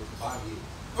mimicked what the body is.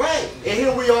 Right. And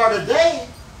here we are today.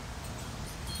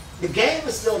 The game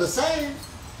is still the same.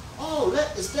 Oh,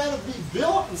 instead of me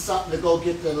building something to go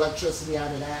get the electricity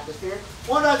out of the atmosphere,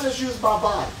 why don't I just use my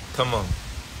body? Come on.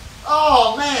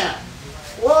 Oh, man.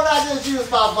 Why don't I just use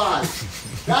my body?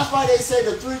 That's why they say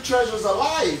the 3 treasures of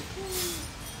life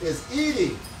is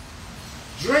eating,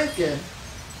 drinking,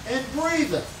 and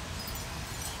breathing.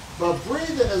 But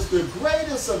breathing is the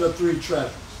greatest of the 3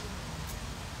 treasures.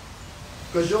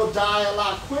 Because you'll die a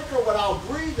lot quicker without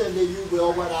breathing than you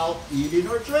will without eating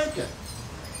or drinking.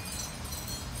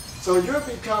 So you're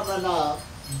becoming a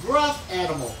breath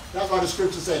animal. That's why the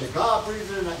scriptures say that God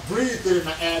breathed in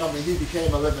the animal and he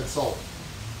became a living soul.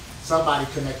 Somebody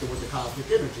connected with the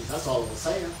cosmic energies. That's all it was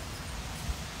saying.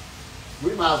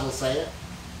 We might as well say it.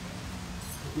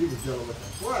 He was dealing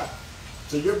with the breath.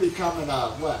 So you're becoming a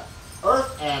what?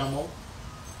 Earth animal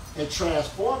and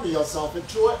transforming yourself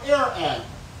into an air animal.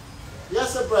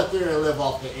 Yes, a breath there and live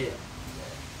off the air.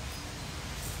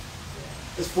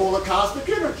 It's full of cosmic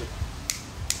energy.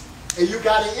 And you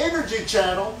got an energy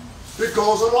channel that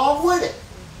goes along with it.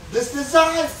 That's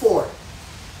designed for it.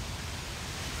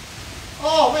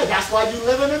 Oh man, that's why you're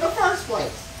living in the first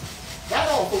place. That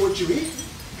all for what you eat.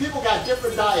 People got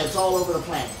different diets all over the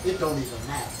planet. It don't even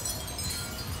matter.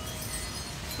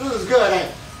 This is good, ain't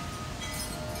it?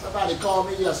 Somebody called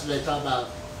me yesterday talking about,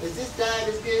 is this diet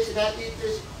as good? Should I eat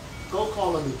this? Go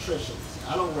call a nutritionist.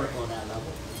 I don't work on that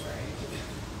level.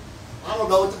 I don't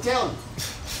know what to tell you.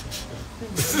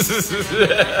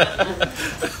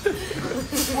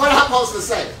 What am I supposed to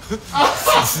say?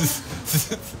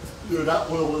 Dude, that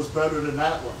one was better than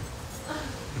that one.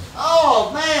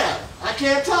 Oh man, I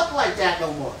can't talk like that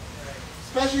no more.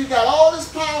 Especially you got all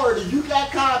this power that you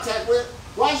got contact with.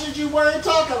 Why should you worry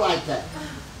talking like that?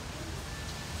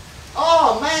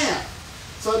 Oh man.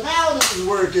 So now this is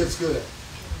where it gets good.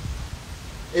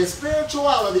 In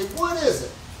spirituality, what is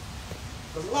it?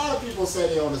 Because a lot of people say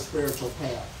they're on a spiritual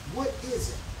path. What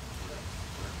is it?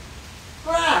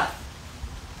 Breath.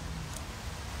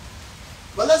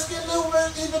 But let's get a little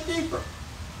bit even deeper.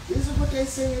 This is what they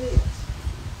say it is.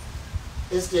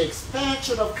 It's the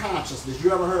expansion of consciousness.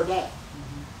 You ever heard that?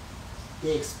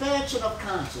 The expansion of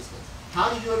consciousness. How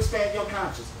do you expand your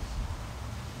consciousness?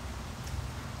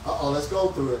 Let's go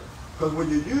through it. Because when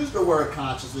you use the word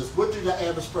consciousness, what do the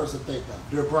average person think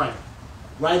of? Their brain.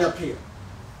 Right up here.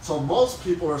 So most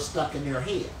people are stuck in their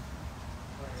head.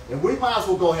 And we might as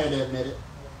well go ahead and admit it.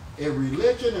 In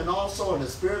religion and also in the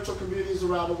spiritual communities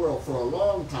around the world, for a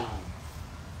long time,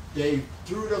 they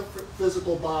threw the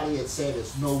physical body and said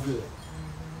it's no good.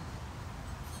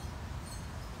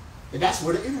 And that's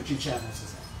where the energy channels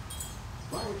is at.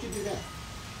 Why would you do that?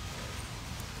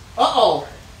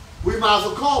 We might as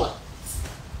well call it.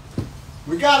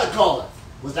 We got to call it.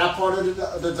 Was that part of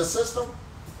the system?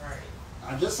 Right.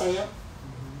 I'm just saying.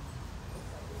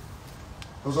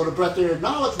 Because on the breatharic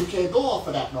knowledge, we can't go off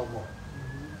of that no more.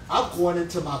 I'm going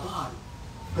into my body.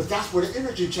 Because that's where the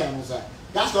energy channel's at.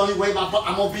 That's the only way I'm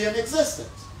going to be in existence.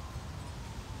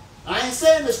 I ain't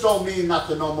saying this don't mean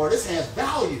nothing no more. This has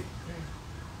value.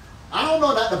 I don't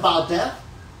know nothing about death.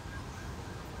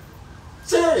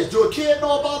 Serious. Do a kid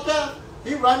know about death?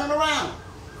 He running around.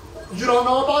 You don't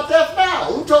know about death now.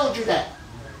 Who told you that?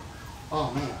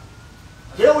 Oh, man.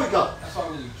 Here we go. That's why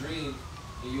when you dream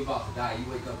and you're about to die,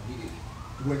 you wake up immediately.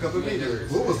 You wake up immediately.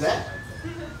 Who was that?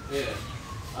 Yeah.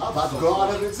 I'm about to go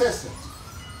out of existence.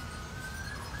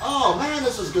 Oh, man,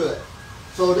 this is good.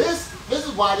 So this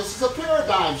is why this is a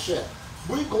paradigm shift.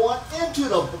 We're going into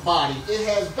the body. It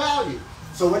has value.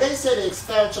 So when they say the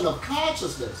expansion of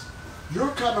consciousness,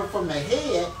 you're coming from the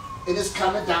head and it's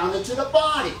coming down into the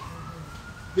body.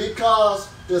 Because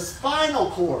the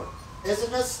spinal cord is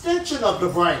an extension of the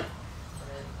brain.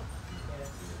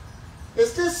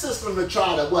 It's this system to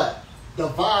try to what?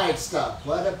 Divide stuff.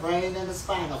 What, the brain and the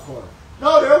spinal cord?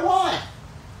 No, they're one.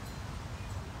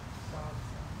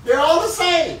 They're all the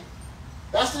same.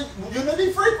 That's the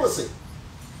unity frequency.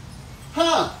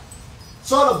 Huh?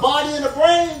 So the body and the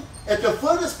brain, at the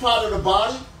foot is part of the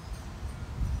body.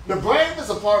 The brain is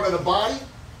a part of the body.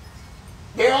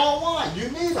 They're all one. You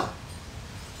need them.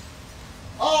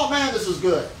 Oh man, this is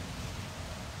good.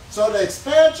 So the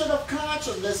expansion of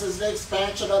consciousness is the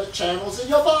expansion of the channels in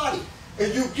your body.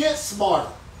 And you get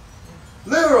smarter.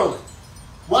 Literally.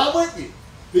 Why wouldn't you?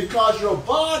 Because your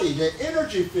body, the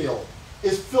energy field,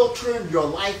 is filtering your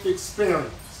life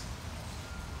experience.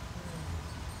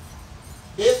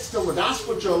 That's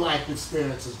what your life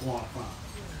experience is going from.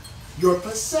 Your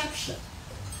perception.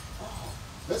 Oh,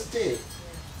 let's dig.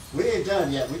 We ain't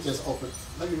done yet. We just opened.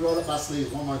 Let me roll up my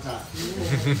sleeves one more time.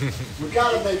 We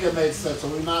got to make it make sense, so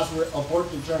we might as well abort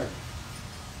the journey.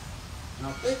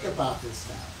 Now think about this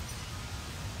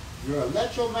now. Your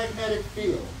electromagnetic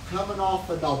field coming off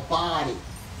of the body.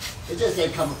 It just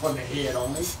ain't coming from the head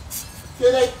only.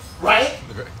 It ain't, right?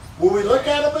 When we look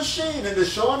at a machine and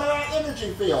it's showing our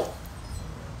energy field,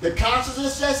 the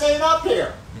consciousness just ain't up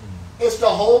here. It's the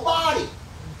whole body.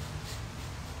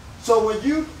 So when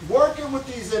you working with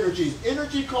these energies,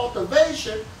 energy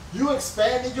cultivation, you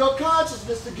expanding your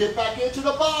consciousness to get back into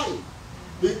the body.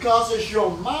 Because it's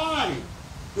your mind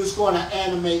that's going to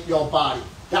animate your body.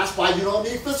 That's why you don't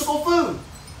need physical food.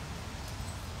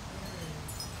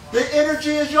 The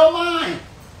energy is your mind.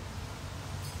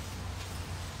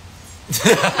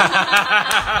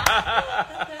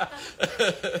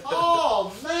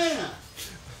 Oh, man.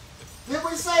 Did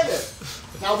we say this?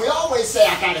 Now, we always say,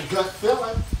 I got a gut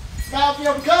feeling. Now, if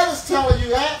your gut is telling you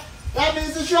that, that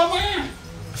means it's your mind.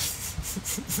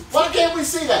 Why can't we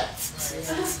see that?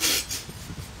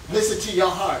 Listen to your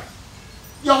heart.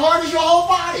 Your heart is your whole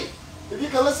body. If you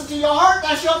can listen to your heart,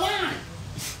 that's your mind.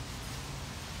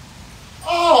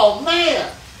 Oh,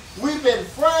 man. We've been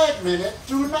fragmented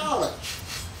through knowledge.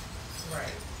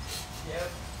 Right. Yep.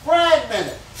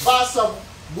 Fragmented by some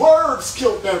words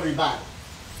killed everybody.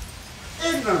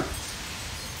 Ignorance.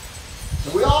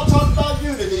 And we all talk about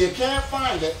unity and can't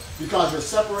find it because you're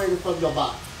separated from your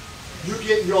body. You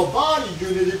get your body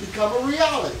unity become a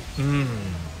reality.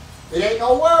 It ain't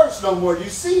no words no more. You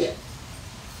see it.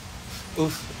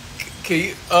 Oof. Can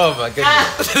you? Oh my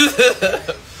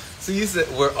goodness. So you said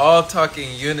we're all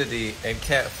talking unity and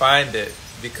can't find it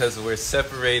because we're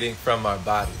separating from our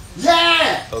body.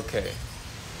 Yeah. Okay.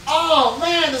 Oh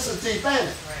man, this is deep, ain't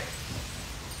it? Right.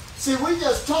 See, we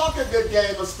just talk a good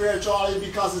game of spirituality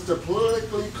because it's the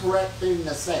politically correct thing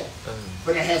to say.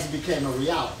 But it hasn't become a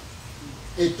reality.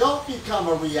 It don't become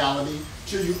a reality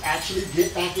till you actually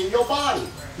get back in your body.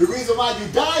 The reason why you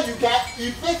died, you got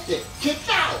evicted, kicked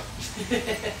out.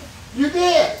 You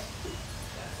did.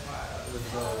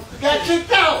 You got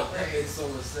kicked out.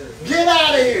 Get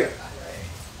out of here.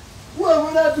 What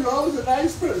would I do? I was a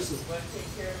nice person.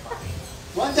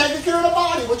 Wasn't taking care of the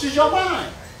body, which is your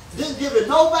mind. Didn't give it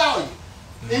no value.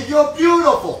 And you're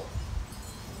beautiful.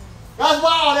 That's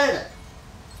wild, ain't it?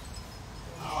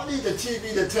 I don't need the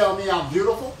TV to tell me I'm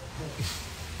beautiful.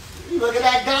 You looking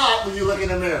at God when you look in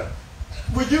the mirror.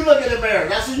 When you look in the mirror,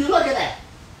 that's what you're looking at.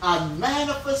 A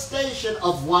manifestation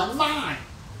of one mind.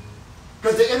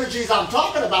 Because the energies I'm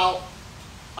talking about,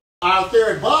 our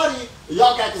etheric body,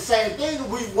 y'all got the same thing.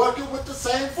 We working with the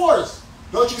same force.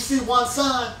 Don't you see one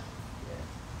sun?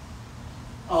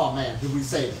 Oh man, did we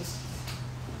say this?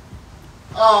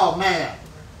 Oh man.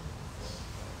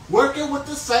 Working with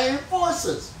the same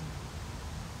forces.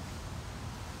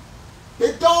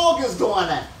 The dog is doing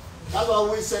that. That's why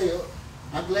we say,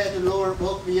 I'm glad the Lord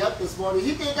woke me up this morning.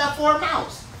 He did that for a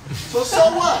mouse. So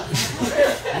what?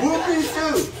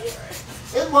 Whoopie-doo.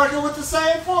 It's working with the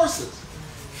same forces.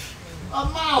 A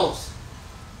mouse,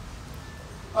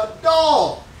 a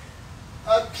dog,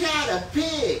 a cat, a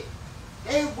pig.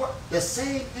 They work the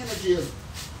same energy as,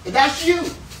 and that's you.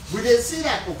 We didn't see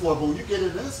that before, but when you get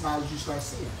into this knowledge, you start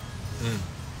seeing it. Mm.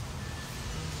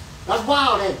 That's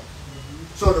wild, ain't it?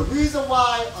 So the reason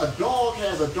why a dog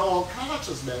has a dog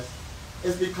consciousness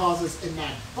is because it's in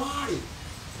that body.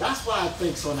 That's why it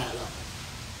thinks on that level.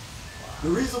 The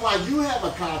reason why you have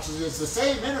a consciousness is the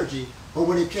same energy, but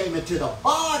when it came into the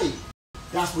body,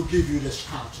 that's what gives you this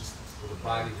consciousness. So the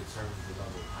body determines the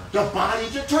level of The body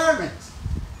determines.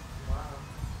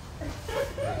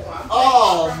 Wow.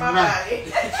 Oh, From my man.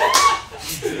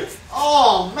 body.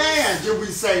 Oh man, did we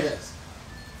say this?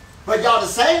 But y'all the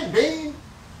same being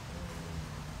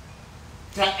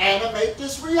to animate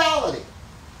this reality.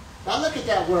 Now look at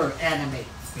that word, animate.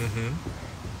 Mm-hmm.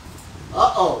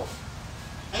 Uh-oh.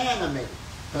 Animate.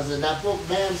 Because in that book,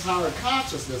 Man's Higher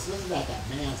Consciousness, isn't that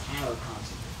man's higher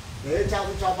consciousness? Every time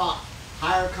we talk about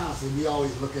higher consciousness, we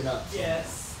always look it up.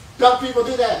 Yes. Some people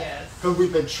do that. Yes. Because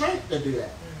we've been trained to do that.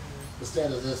 Mm-hmm.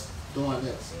 Instead of just doing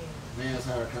this. Mm-hmm. Man's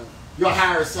higher consciousness. Your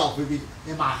higher self. We be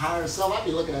in my higher self. I'd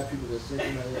be looking at people that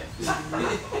shaking their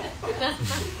head.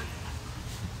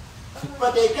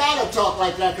 But they gotta talk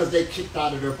like that because they kicked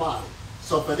out of their body.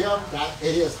 So for them, that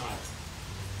it is higher.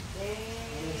 Dang.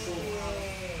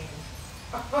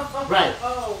 Right.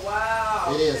 Oh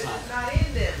wow. It is It's higher. not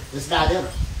in them. It's not in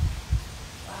them.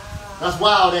 Wow. That's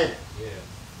wild, ain't it? Yeah.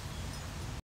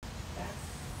 That's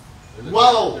They're looking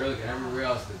Whoa. They're looking everywhere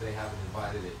else that they haven't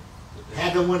invited it. But they-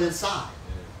 Haven't went inside.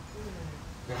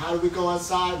 Yeah. And how do we go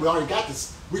inside? We already got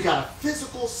this. We got a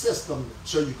physical system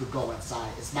so you could go inside.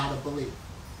 It's not a belief.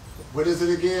 What is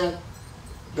it again?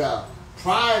 The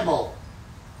primal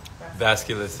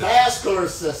Vascular system. vascular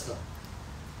system.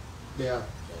 The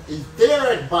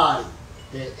etheric body.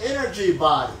 The energy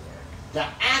body. The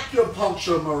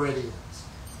acupuncture meridians.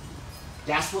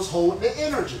 That's what's holding the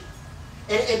energy.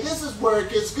 And this is where it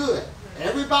gets good.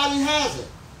 Everybody has it.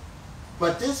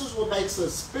 But this is what makes a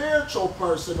spiritual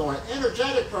person or an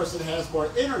energetic person has more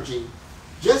energy.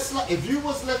 Just like if you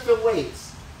was lifting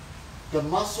weights, the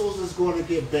muscles is going to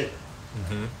get bigger.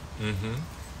 Mm-hmm.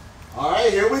 Mm-hmm. All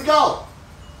right, here we go.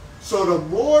 So the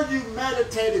more you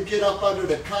meditate and get up under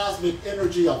the cosmic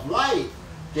energy of light,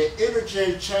 the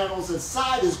energy channels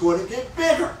inside is going to get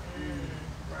bigger.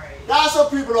 right. That's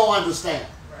what people don't understand.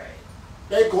 Right.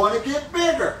 They're going to get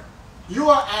bigger. You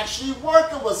are actually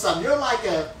working with something. You're like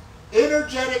an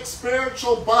energetic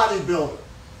spiritual bodybuilder.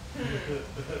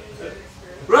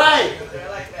 Right. They're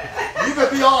like that. You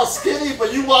could be all skinny,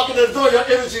 but you walk in the door, your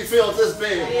energy field this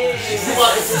big. You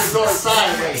walk into the door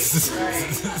sideways.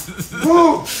 Right.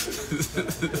 Woo!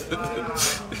 Wow.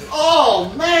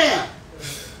 Oh man!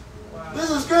 Wow. This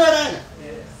is good, ain't it?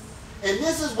 Yes. And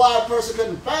this is why a person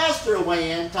couldn't fast their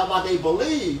way in, talking about they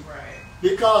believe, Right.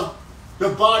 because the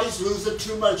body's losing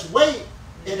too much weight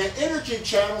and the energy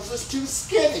channels is too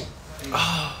skinny.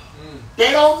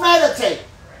 They don't meditate.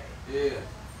 Right. Yeah.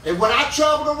 And when I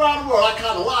traveled around the world, I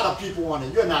caught a lot of people on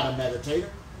it. You're not a meditator.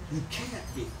 You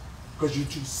can't be because you're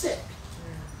too sick.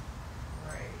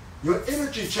 Right. Your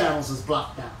energy channels is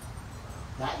blocked out.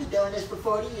 I've been doing this for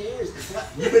 40 years.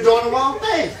 You've been doing the wrong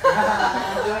thing.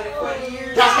 I'm doing it 40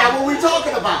 years. That's not what we're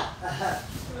talking about.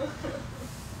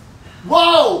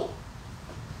 Whoa!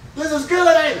 This is good,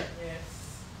 ain't it?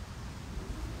 Yes.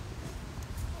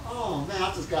 Oh man,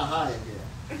 I just got high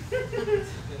again.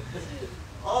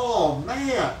 Oh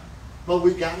man. But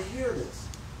we gotta hear this.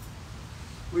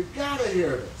 We gotta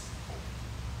hear this.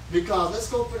 Because let's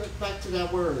go back to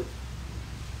that word,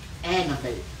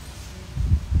 animate.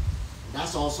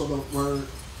 That's also the word,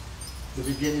 the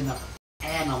beginning of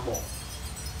animal.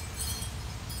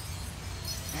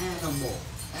 Animal.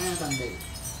 Animate.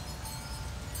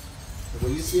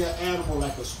 When you see an animal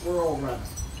like a squirrel running,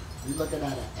 you're looking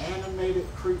at an animated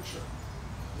creature.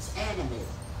 It's animated.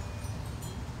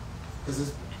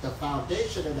 Because the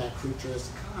foundation of that creature is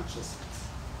consciousness.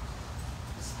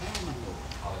 It's Animal.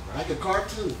 Holographic. Like a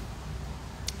cartoon.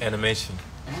 Animation.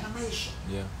 Animation.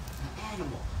 Yeah. An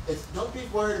animal. Don't be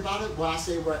worried about it when I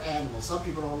say we're animals. Some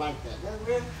people don't like that.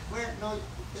 No,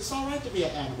 it's all right to be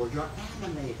an animal. You're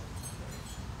animated.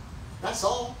 That's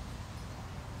all.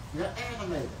 You're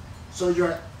animated. So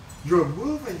you're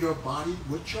moving your body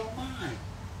with your mind.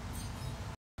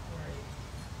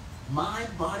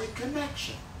 Mind-body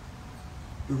connection.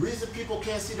 The reason people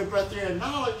can't see the breath, air, and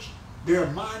knowledge, their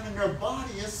mind and their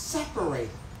body is separated.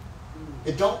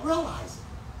 They don't realize it.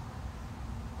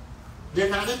 They're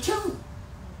not in tune.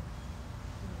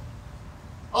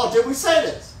 Oh, did we say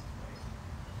this?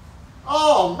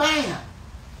 Oh, man. You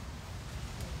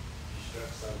struck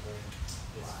something.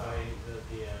 It's funny that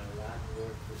the Latin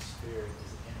word for spirit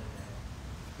is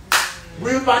animate.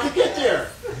 We're about to get there.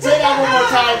 Say that one more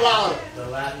time louder. The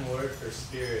Latin word for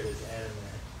spirit is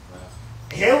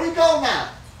animate. Here we go now.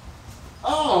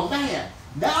 Oh, man.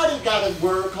 Now they got a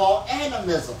word called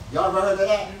animism. Y'all ever heard of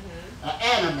that?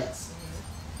 Animist.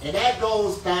 And that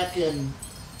goes back in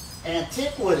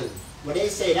antiquity, where they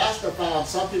say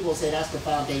some people say that's the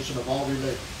foundation of all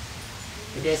religion.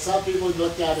 And then some people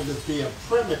look at it as being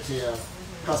primitive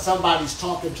because somebody's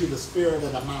talking to the spirit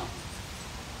of the mountain.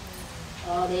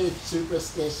 Oh, they're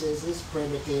superstitious, it's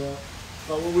primitive.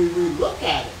 But when we look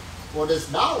at it, well,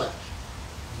 this knowledge,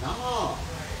 no.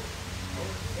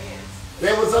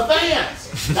 There was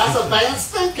advanced. That's advanced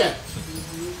thinking.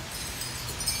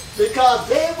 Because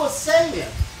they were saying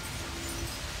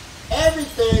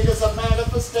everything is a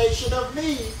manifestation of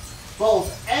me,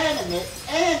 both animate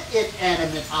and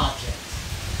inanimate objects.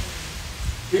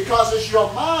 Because it's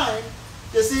your mind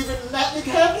that's even letting it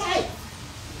have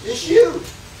life. It's you.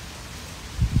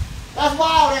 That's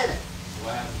wild, isn't it?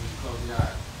 What happens when you close your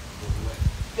eyes?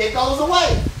 It goes away.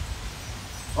 It goes away.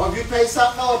 Or if you pay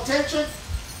something no attention,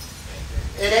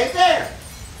 it ain't there.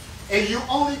 And you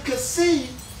only can see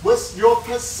what your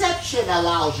perception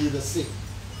allows you to see.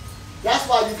 That's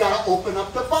why you got to open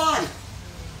up the body,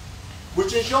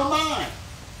 which is your mind.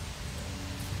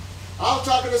 I was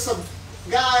talking to some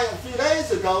guy a few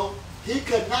days ago. He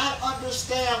could not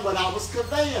understand what I was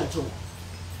conveying to him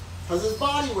because his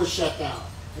body was shut down.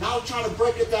 And I was trying to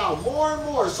break it down more and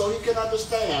more so he could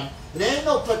understand. And there ain't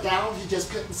no put down. He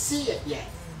just couldn't see it yet.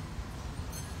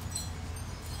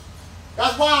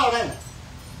 That's wild, ain't it?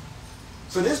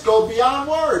 So this goes beyond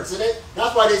words. And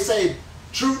that's why they say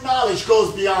true knowledge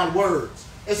goes beyond words.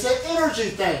 It's an energy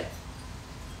thing.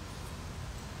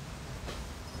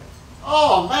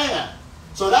 Oh, man.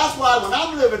 So that's why when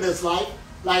I'm living this life,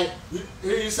 like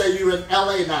here you say you're in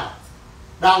L.A. now.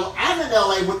 Now, I'm in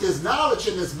L.A. with this knowledge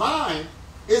in this mind.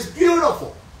 It's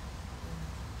beautiful.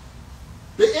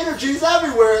 The energy's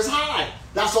everywhere. It's high.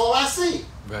 That's all I see.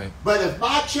 Right. But if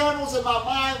my channels in my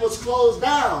mind was closed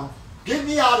down, get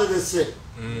me out of this city.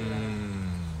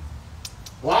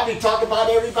 Well, I be talking about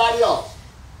everybody else.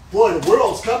 Boy, the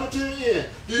world's coming to the end.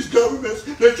 These governments,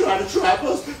 they're trying to trap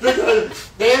us.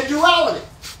 They're in duality.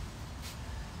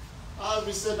 I was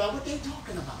be sitting there, what they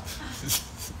talking about?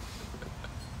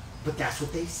 But that's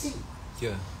what they see.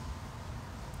 Yeah.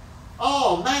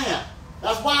 Oh, man.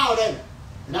 That's wild, ain't it?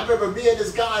 And I remember me and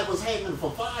this guy was hanging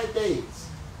for 5 days.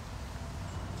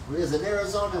 We was in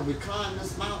Arizona and we climbed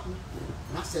this mountain.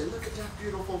 And I said, look at that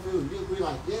beautiful view. We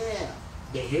like, yeah.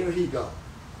 Then here he go.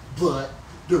 But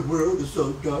the world is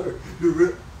so dark.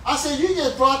 I said, you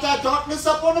just brought that darkness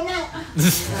up on the mountain.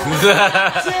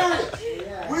 Serious.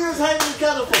 Yeah. We was hanging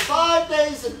together for 5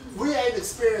 days and we ain't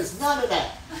experienced none of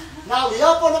that. Now we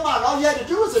up on the mountain. All you had to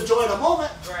do was enjoy the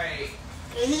moment. Right.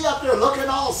 And he up there looking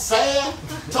all sad,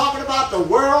 talking about the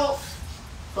world.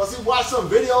 Because he watched some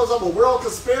videos of a world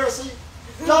conspiracy.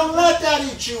 Don't let that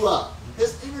eat you up.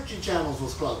 His energy channels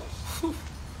was closed.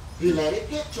 He let it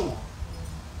get to him.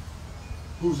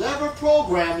 Who's ever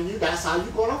programming you, that's how you're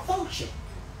going to function.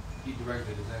 He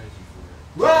directed his energy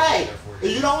for it. Right. Therefore,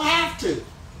 And you don't have to.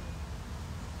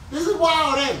 This is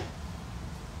wild, ain't it?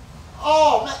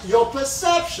 Oh, man, your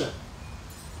perception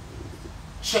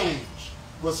change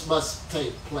must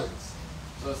take place.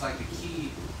 So it's like the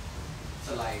key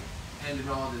to like ending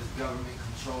all this government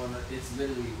control. And it's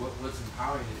literally what's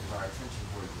empowering it is our attention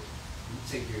towards it. You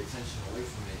take your attention away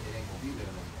from it, it ain't gonna be there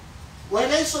no more. Well,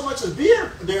 it ain't so much as being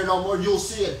there no more, you'll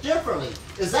see it differently.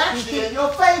 It's actually in your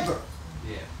favor.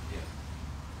 Yeah, yeah.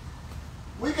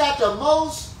 We got the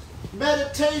most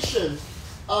meditation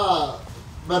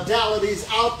modalities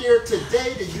out there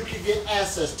today that you can get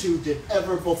access to than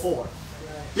ever before.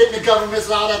 Right. Didn't the government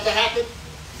allow that to happen?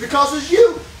 Because it's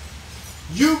you.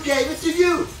 You gave it to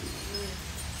you.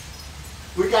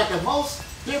 We got the most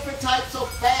different types of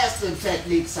fasting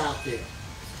techniques out there.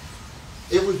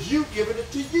 It was you giving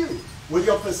it to you. With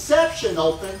your perception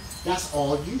open, that's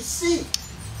all you see.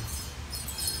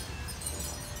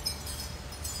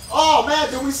 Oh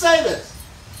man, did we say this?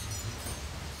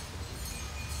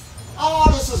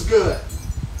 Oh, this is good.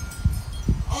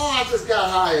 Oh, I just got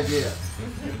high again.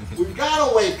 We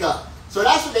gotta wake up. So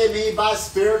that's what they mean by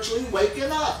spiritually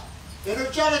waking up.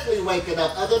 Energetically waking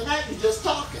up. Other than that, you're just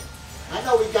talking. I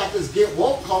know we got this get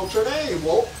woke culture. They ain't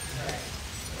woke.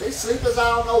 They sleep as I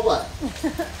don't know what.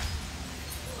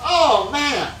 Oh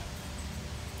man.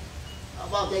 How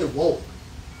about they woke?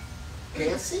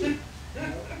 Can't see.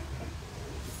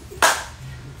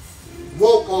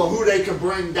 Woke on who they can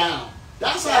bring down.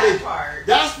 That's how they.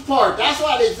 That's the part. That's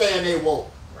why they saying they woke.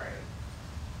 Right.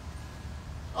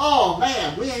 Oh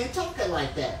man, we ain't talking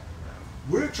like that.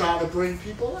 We're trying to bring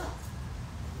people out.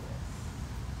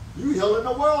 You healing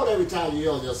the world every time you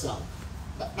heal yourself.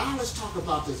 Now let's talk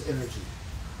about this energy.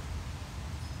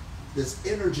 This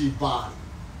energy body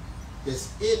that's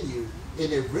in you,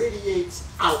 and it radiates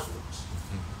outwards.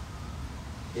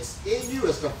 It's in you,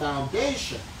 it's the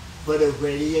foundation, but it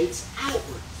radiates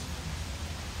outwards.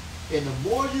 And the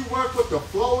more you work with the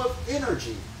flow of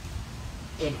energy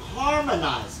and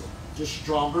harmonize it, the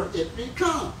stronger it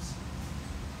becomes.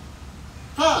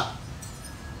 Huh?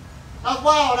 That's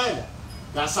wild, ain't it?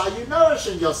 That's how you're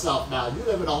nourishing yourself now. You're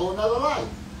living a whole nother life.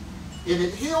 And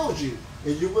it heals you,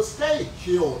 and you will stay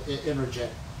healed and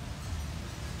energetic.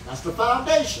 That's the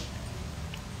foundation.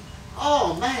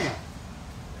 Oh, man.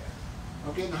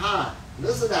 I'm getting high.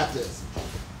 Listen at this.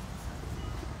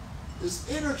 This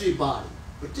energy body.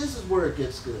 But this is where it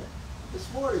gets good.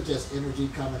 It's more than just energy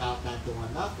coming out not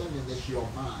doing nothing, and it's your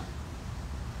mind.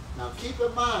 Now keep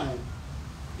in mind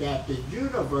that the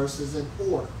universe is in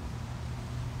order.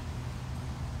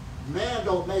 Man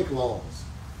don't make laws.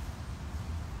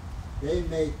 They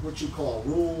make what you call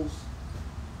rules,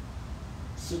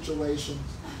 situations.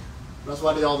 That's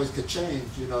why they always could change.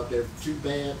 You know, if they're too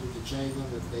bad, we can change them.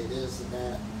 If they this and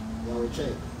that, they always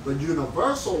change. But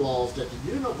universal laws that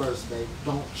the universe makes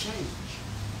don't change.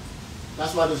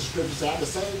 That's why the scripture says, I'm the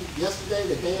same yesterday,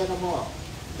 today, and tomorrow.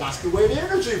 That's the way the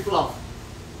energy flows.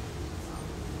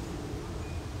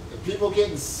 And people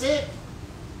getting sick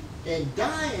and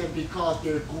dying because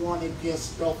they're going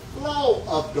against the flow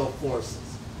of the forces.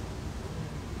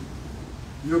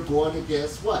 You're going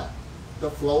against what?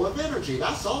 The flow of energy,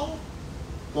 that's all.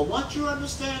 But once you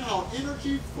understand how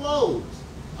energy flows,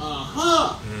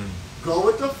 go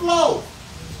with the flow.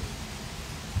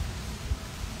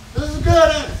 This is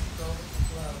good, ain't it?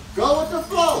 Go with the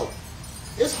flow.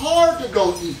 It's hard to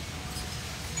go eat.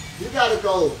 You got to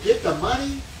go get the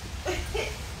money,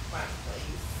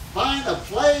 find a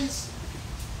place,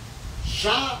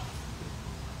 shop,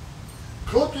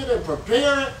 cook it and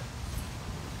prepare it.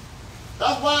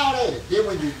 That's wild, ain't it? Then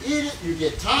when you eat it, you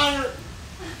get tired.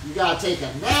 You got to take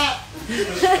a nap. Then you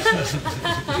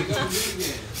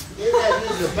got to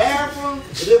use the bathroom.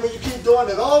 And then when you keep doing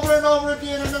it over and over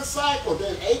again in a cycle,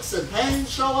 then aches and pains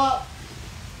show up.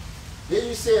 Then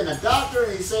you see a doctor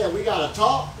and he's saying, we got to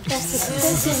talk. That's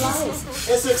expensive life.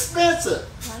 It's expensive.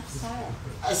 Lifestyle.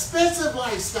 Expensive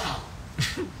lifestyle.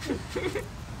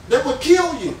 That would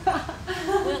kill you.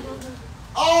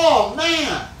 Oh,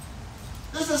 man.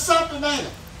 This is something, ain't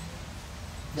it?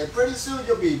 That pretty soon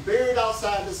you'll be buried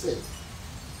outside the city.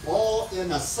 All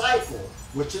in a cycle,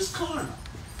 which is karma.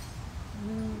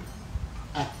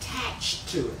 Attached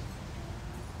to it.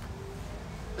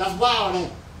 That's wild, ain't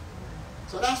it?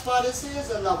 So that's why this is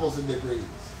in levels and degrees.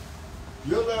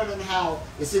 You're learning how,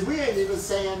 and see, we ain't even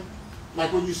saying,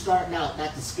 like when you're starting out,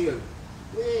 not to scare you.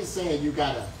 We ain't saying you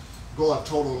gotta go a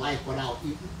total life without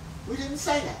eating. We didn't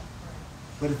say that.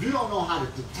 But if you don't know how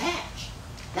to detach,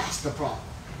 that's the problem.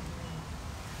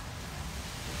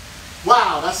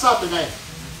 Wow, that's something, ain't it?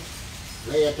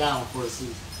 Lay it down for a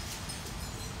season.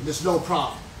 And it's no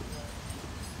problem.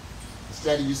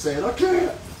 Instead of you saying, I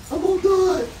can't, I'm gonna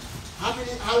die.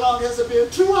 How long has it been?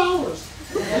 2 hours.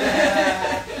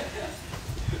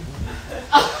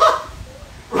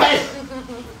 Right?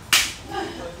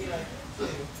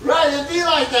 Right, it'd be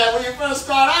like that when you first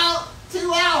start out.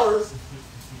 2 hours.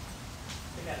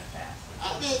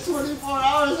 I did 24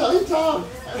 hours Elitom.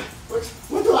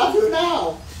 What do I do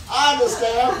now? I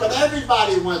understand, but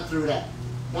everybody went through that.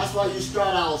 That's why you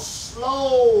start out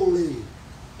slowly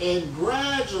and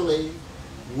gradually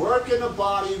working the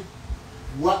body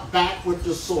back with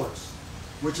the source,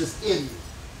 which is in you,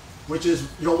 which is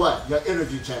your what? Your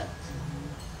energy channels.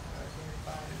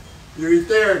 Your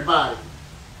etheric body,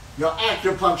 your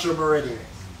acupuncture meridians.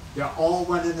 They're all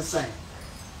one and the same.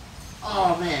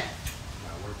 Oh man.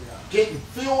 Getting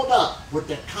filled up with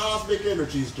the cosmic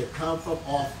energies that come from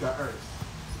off the earth.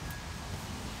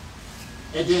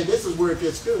 And then this is where it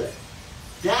gets good.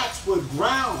 That's what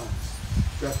grounds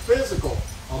the physical,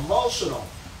 emotional,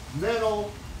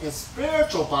 mental, and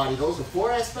spiritual body. Those are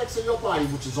 4 aspects of your body,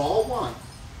 which is all one.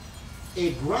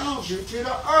 It grounds you to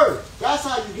the earth. That's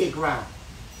how you get grounded.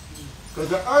 Because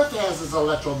the earth has this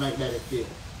electromagnetic field.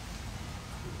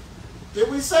 Did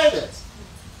we say this?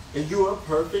 And you are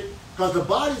perfect, because the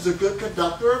body's a good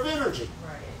conductor of energy.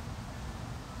 Right.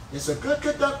 It's a good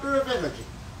conductor of energy.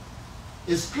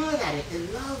 It's good at it.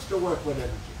 It loves to work with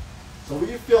energy. So when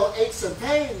you feel aches and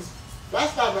pains,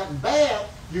 that's not nothing bad.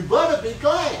 You better be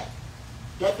glad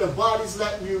that the body's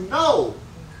letting you know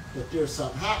that there's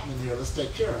something happening here. Let's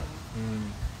take care of it.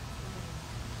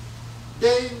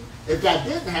 Then, if that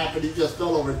didn't happen, you just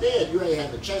fell over dead, you ain't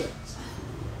had a chance.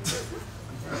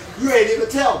 You ain't even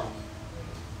tell me.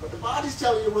 But the body's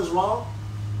telling you what's wrong.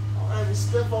 All right, we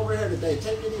stiff over here today.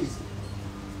 Take it easy.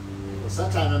 Well,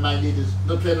 sometimes it might need to,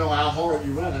 depending on how hard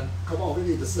you're running, come on, we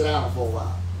need to sit down for a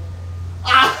while.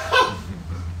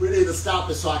 We need to stop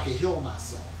it so I can heal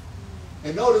myself.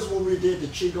 And notice when we did the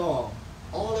Qigong,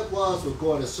 all it was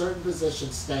go in a certain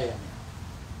position, stay in there.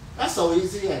 That's so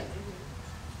easy, ain't it?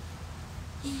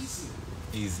 Easy.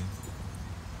 Easy.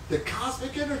 The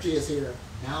cosmic energy is here.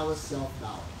 Now it's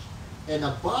self-knowledge. And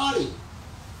the body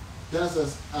does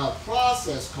a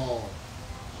process called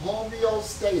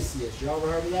homeostasis. You ever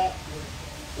heard of that?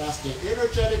 That's the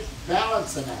energetic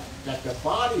balancing act that the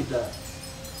body does.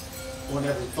 On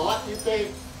every thought you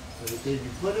think, everything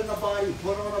you put in the body,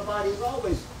 put on the body, is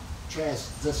always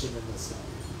transitioning itself.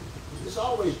 It's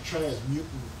always transmuting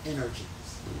energies.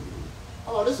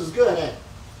 Oh, this is good, ain't it?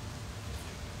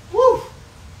 Woo!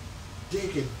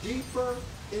 Digging deeper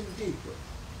and deeper.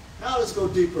 Now let's go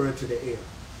deeper into the air.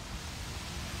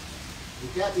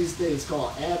 We got these things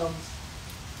called atoms.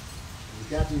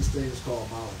 We got these things called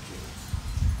molecules.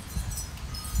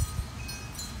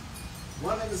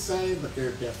 One and the same, but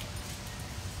they're different.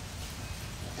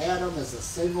 An atom is a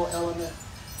single element.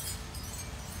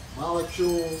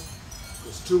 Molecule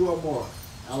is 2 or more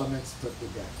elements put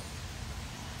together.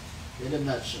 In a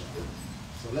nutshell.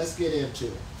 So let's get into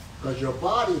it. Because your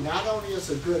body not only is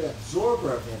a good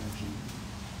absorber of energy,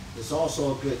 it's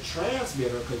also a good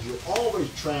transmitter, because you're always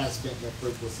transmitting the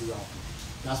frequency off of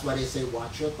you. That's why they say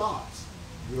watch your thoughts.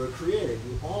 You're a creator.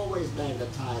 You're always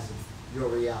magnetizing your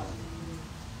reality.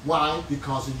 Why?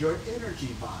 Because of your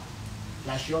energy body.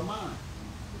 That's your mind.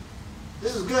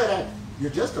 This is good.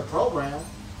 You're just a program.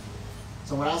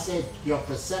 So when I say your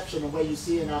perception, the way you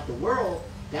see it out the world,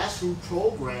 that's who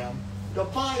programmed the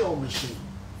bio machine.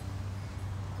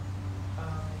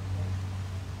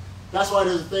 That's why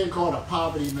there's a thing called a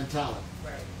poverty mentality.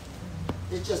 Right.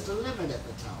 It's just a limited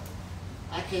mentality.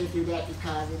 I can't do that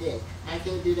because of this. I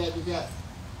can't do that because...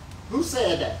 Who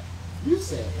said that? You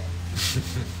said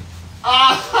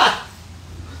that.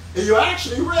 And you're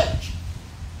actually rich.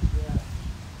 Yeah.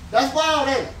 That's wild,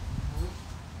 ain't it?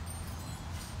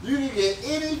 You can get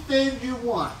anything you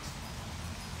want.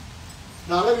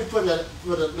 Now let me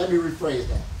let me rephrase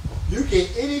that. You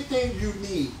get anything you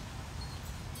need.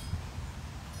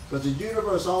 Because the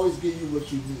universe always gives you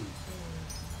what you need.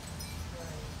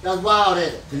 That's wild,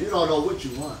 ain't it? Because you don't know what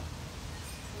you want.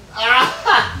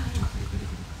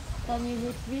 Then you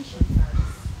need vision.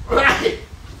 Right.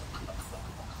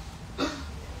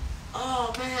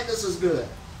 Oh man, this is good.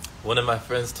 One of my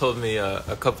friends told me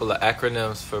a couple of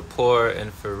acronyms for poor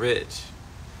and for rich.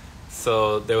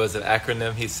 So there was an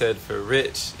acronym he said for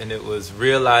rich, and it was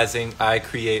realizing I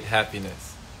create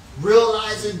happiness.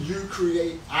 Realizing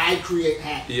I create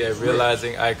happiness. Yeah,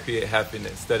 realizing I create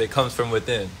happiness. That it comes from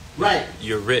within. Right.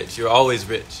 You're rich. You're always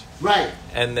rich. Right.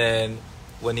 And then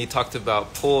when he talked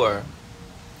about poor,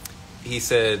 he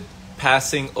said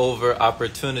passing over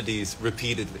opportunities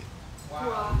repeatedly.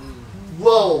 Wow.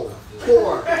 Whoa.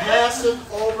 Poor. Passing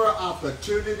over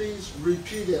opportunities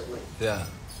repeatedly. Yeah.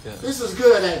 Yeah. This is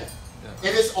good, ain't it? Yeah.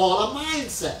 And it's all a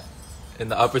mindset. And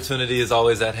the opportunity is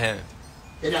always at hand.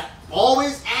 And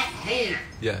always at hand.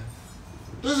 Yeah.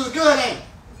 This is good, ain't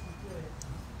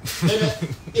it?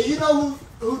 And you know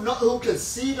who can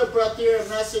see the breathier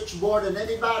message more than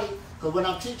anybody? Because when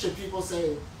I'm teaching, people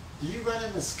say, do you run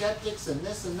into skeptics and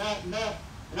this and that and that?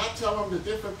 And I tell them the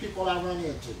different people I run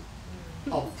into.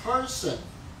 A person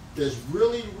that's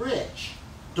really rich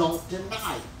don't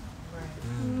deny it.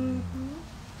 Right.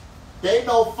 They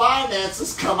know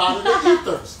finances come out of the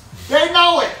ethers. They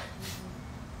know it.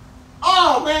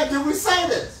 Oh man, did we say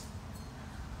this?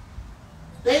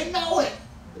 They know it.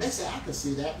 They say, I can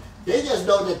see that. They just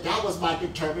know that that was my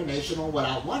determination on what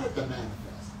I wanted to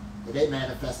manifest. But they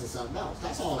manifested something else.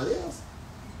 That's all it is.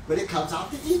 But it comes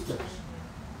out the ethers.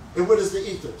 And what is the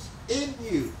ethers? In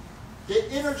you. The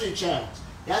energy channels.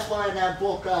 That's why in that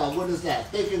book, what is that?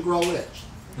 Think and Grow Rich.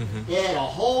 They had a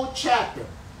whole chapter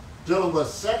dealing with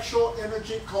sexual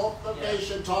energy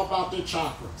cultivation, talk about the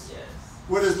chakras. Yes.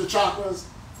 What is the chakras?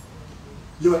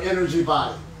 Your energy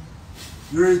body.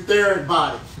 Your etheric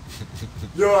body.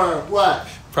 Your what?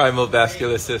 Primal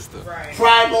vascular system. Right.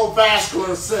 Primal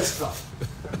vascular system.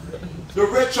 The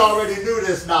rich already knew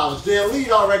this knowledge. The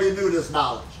elite already knew this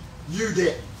knowledge. You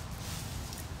didn't.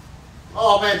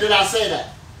 Oh man, did I say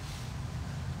that?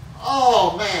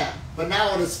 Oh man. But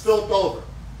now it is spilt over.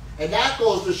 And that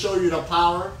goes to show you the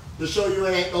power, to show you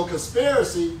it ain't no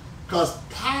conspiracy, because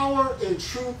power and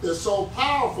truth is so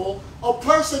powerful, a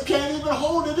person can't even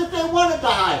hold it if they wanted to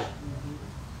hide it.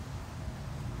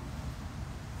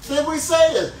 Then we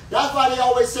say this. That's why they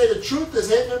always say the truth is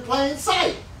hidden in plain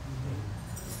sight.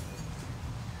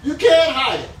 You can't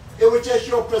hide it. It was just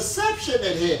your perception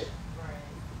that hid it.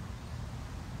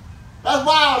 That's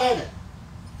wild, ain't it?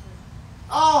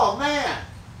 Oh, man.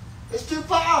 It's too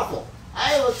powerful.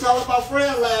 I was telling my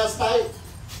friend last night,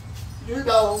 you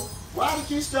know, why did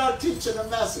you start teaching a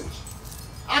message?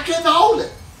 I couldn't hold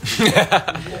it.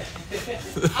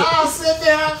 I'll sit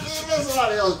there and let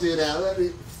somebody else do that. Let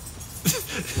me...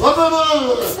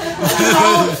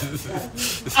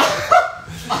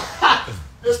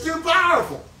 It's too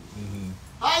powerful.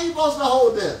 How are you supposed to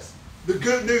hold this? The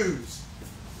good news.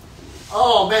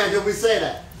 Oh man, did we say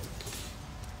that?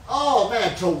 Oh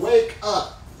man, to wake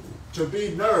up, to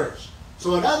be nourished.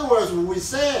 So in other words, when we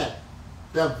said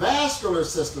the vascular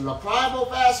system, the primal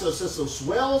vascular system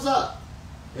swells up,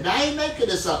 and I ain't making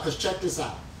this up, because check this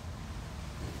out.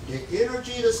 The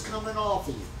energy that's coming off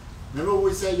of you. Remember when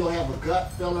we said you'll have a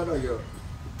gut feeling or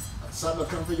something will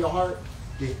come from your heart?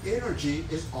 The energy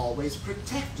is always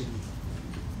protecting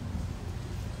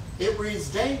you. It reads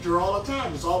danger all the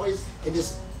time. It's always, it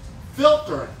is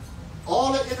filtering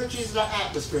all the energies in the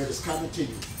atmosphere that's coming to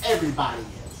you. Everybody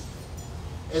is.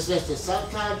 It's just that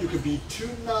sometimes you can be too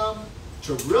numb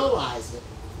to realize it,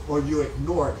 or you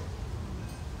ignored it.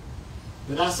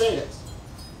 Did I say this?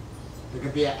 There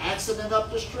could be an accident up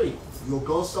the street. You'll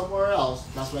go somewhere else.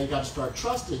 That's why you got to start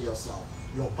trusting yourself.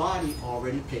 Your body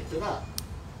already picked it up.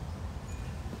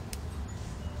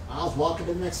 I was walking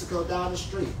in Mexico down the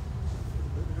street,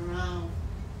 looking around.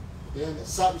 Then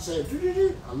something said,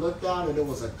 doo-doo-doo. I looked down and there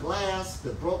was a glass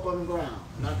that broke on the ground.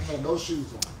 And I had no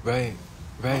shoes on. Right,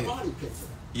 right. My body picked it up.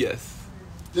 Yes.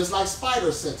 Just like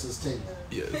spider senses tell you.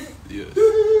 Yes, yes.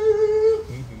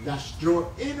 That's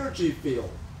your energy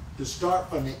field. To start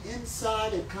from the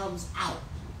inside, it comes out.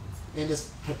 And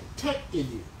it's protecting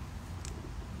you.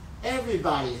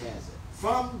 Everybody has it.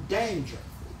 From danger.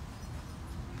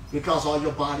 Because all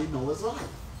your body knows is life.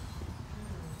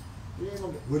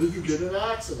 What if you get in an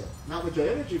accident? Not with your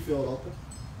energy field open.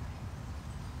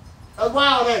 That's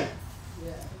wild, ain't it?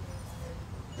 Yeah.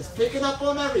 It's picking up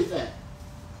on everything.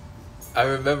 I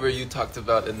remember you talked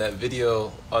about in that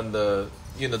video on the,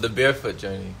 the barefoot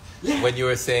journey, when you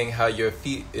were saying how your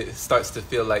feet, it starts to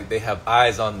feel like they have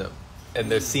eyes on them and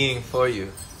they're seeing for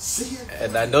you.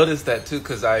 And I noticed that too,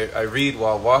 because I read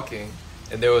while walking,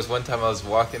 and there was one time I was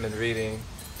walking and reading,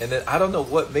 and then I don't know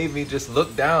what made me just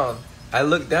look down. I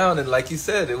looked down and like you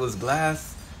said, it was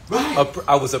glass. Right.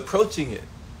 I was approaching it.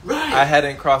 Right. I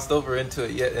hadn't crossed over into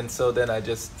it yet, and so then I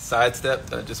just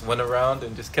sidestepped. I just went around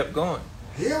and just kept going.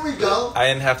 Here we go. I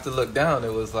didn't have to look down.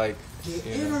 It was like the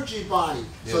energy body.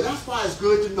 Yeah. So that's why it's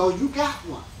good to know you got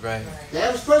one. Right. The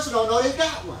average person don't know they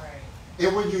got one. Right.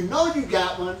 And when you know you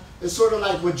got one, it's sort of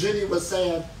like what Jenny was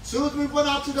saying. As soon as we went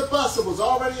out to the bus, it was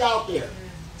already out there.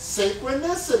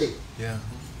 Synchronicity. Yeah.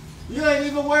 You ain't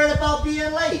even worried about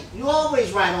being late. You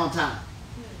always right on time.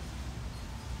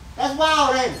 That's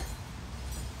wild, ain't it?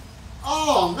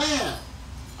 Oh, man.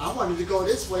 I wanted to go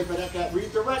this way, but I got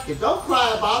redirected. Don't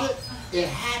cry about it. It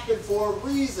happened for a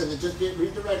reason. It just get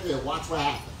redirected and watch what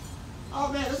happens.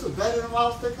 Oh, man, this is better than what I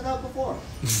was thinking of before.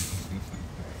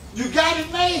 You got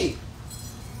it made.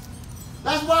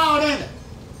 That's wild, ain't it?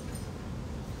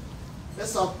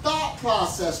 It's a thought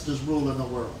process that's ruling the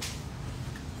world.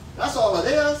 That's all it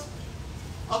is.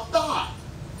 A thought.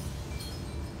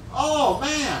 Oh,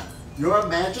 man. Your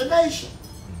imagination.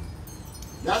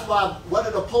 That's why one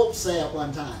of the popes said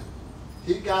one time.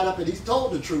 He got up and he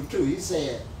told the truth too. He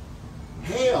said,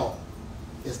 hell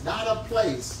is not a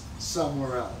place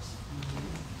somewhere else.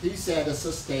 He said it's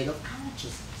a state of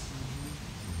consciousness.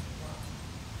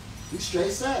 He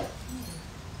straight said it.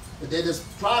 And then this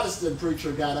Protestant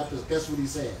preacher got up and guess what he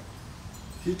said?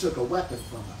 He took a weapon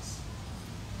from us.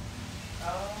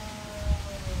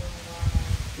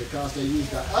 Because they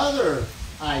used the other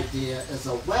idea as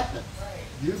a weapon.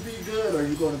 You be good or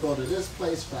you're going to go to this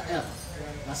place forever.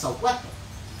 That's a weapon.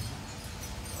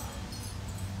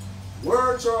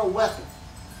 Words are a weapon.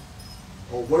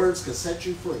 Or words can set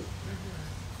you free.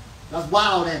 That's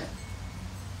wild, ain't it?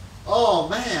 Oh,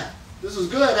 man. This is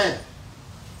good, ain't it?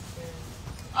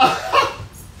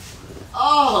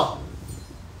 Oh.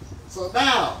 So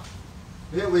now,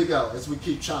 here we go as we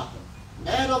keep chopping.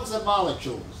 Atoms and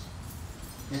molecules.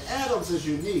 And atoms is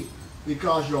unique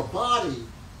because your body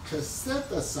can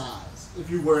synthesize. If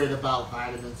you're worried about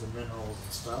vitamins and minerals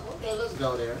and stuff, okay, let's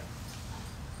go there.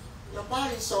 Your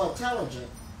body's so intelligent,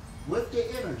 with the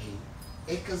energy,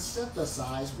 it can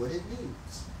synthesize what it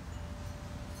needs.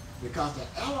 Because the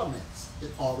elements,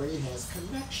 it already has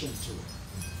connection to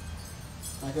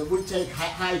it. Like if we take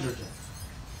hydrogen,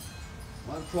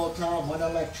 one proton, one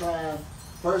electron,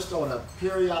 first on a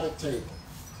periodic table.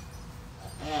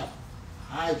 An atom,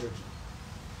 hydrogen.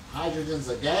 Hydrogen's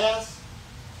a gas,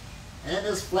 and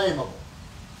it's flammable.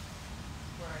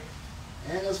 Right.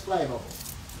 And it's flammable.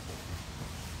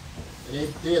 They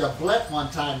did a blimp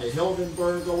one time, the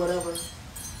Hildenberg or whatever.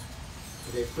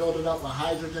 They filled it up with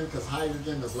hydrogen because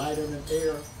hydrogen is lighter than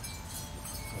air.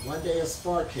 And one day a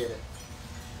spark hit it.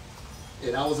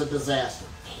 And that was a disaster.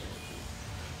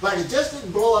 But it just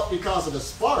didn't blow up because of the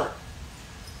spark.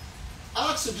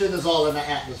 Oxygen is all in the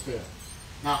atmosphere.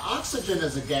 Now, oxygen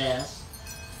is a gas,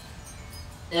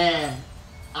 and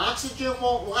oxygen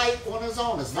won't light on its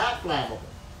own. It's not flammable,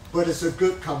 but it's a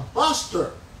good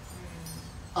combustor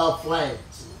of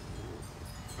flames.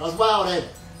 That's wild, ain't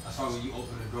it? That's why when you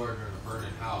open the door during a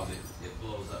burning house, it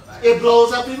blows up back. It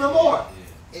blows up even more.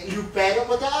 Yeah. You bag it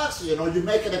with the oxygen, or you're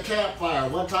making a campfire.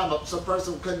 One time, some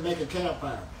person couldn't make a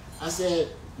campfire. I said,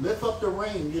 lift up the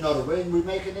ring, you know, the ring we're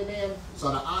making it in,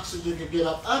 so the oxygen can get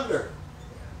up under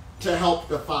to help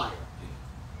the fire.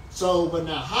 So when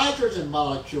the hydrogen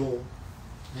molecule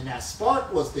and that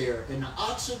spark was there, and the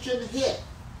oxygen hit,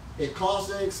 it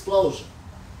caused an explosion.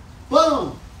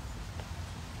 Boom!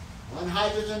 One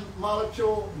hydrogen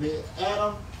molecule, the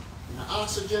atom, and the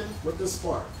oxygen with the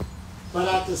spark. But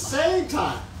at the same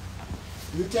time,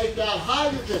 you take that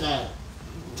hydrogen atom,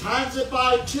 times it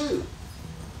by 2,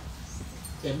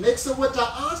 and mix it with the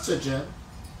oxygen,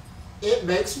 it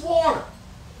makes water.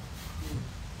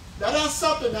 Now that's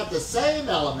something that the same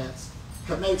elements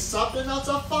can make something that's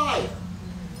a fire.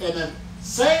 And the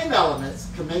same elements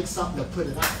can make something to put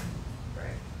it out.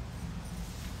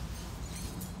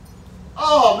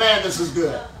 Oh man, this is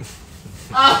good.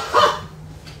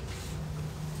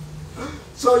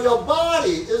 So your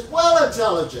body is well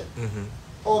intelligent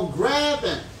on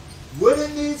grabbing what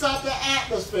it needs out the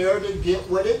atmosphere to get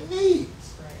what it needs.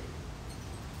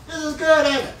 This is good,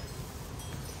 ain't it?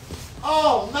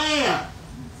 Oh man.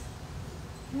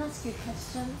 Can I ask you a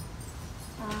question?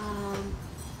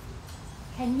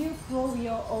 Can you grow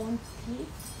your own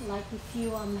teeth? Like if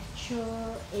you are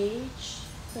mature age,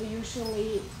 so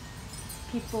usually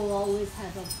people always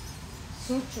have a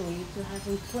surgery to have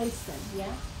replaced them,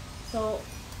 yeah? So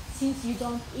since you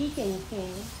don't eat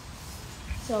anything,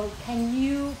 so can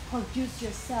you produce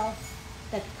yourself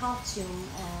that calcium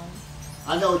and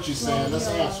I know what you're saying. Let's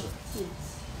answer.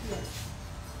 Yes.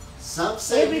 Some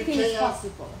say Everything you is can.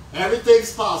 possible.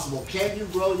 Everything's possible. Can you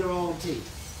grow your own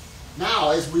teeth?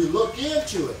 Now, as we look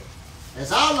into it,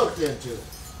 as I looked into it,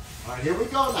 all right, here we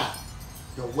go now.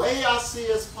 The way I see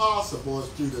it's possible is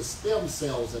through the stem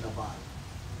cells in the body.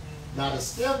 Now, the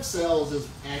stem cells is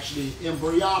actually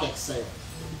embryonic cells.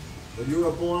 When you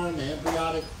were born, the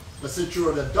embryonic, but since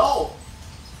you're an adult,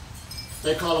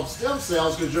 they call them stem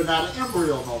cells because you're not an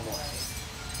embryo no more.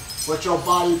 But your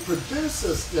body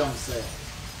produces stem cells.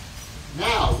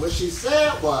 Now, what she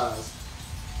said was,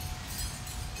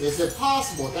 is it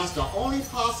possible? That's the only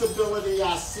possibility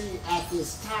I see at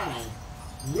this time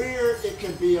where it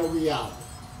can be a reality.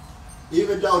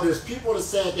 Even though there's people that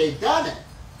said they've done it,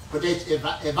 but if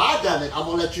I done it, I'm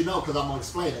going to let you know because I'm going to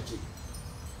explain it to you.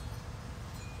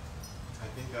 I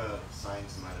think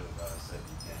science might have said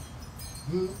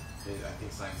you can. I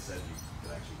think science said you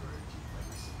could actually grow your teeth like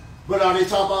recently. But are they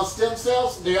talking about stem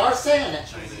cells? They are saying it.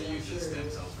 China uses stem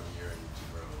cells from urine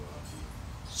to grow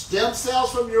teeth. Stem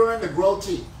cells from urine to grow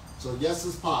teeth. So yes,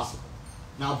 it's possible.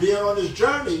 Now being on this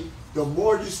journey, the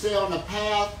more you stay on the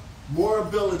path, more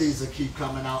abilities will keep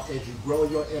coming out as you grow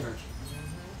your energy.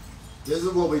 This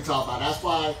is what we talk about. That's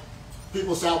why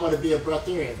people say, I want to be a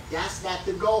breatharian. That's not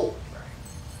the goal.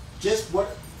 Just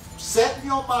set in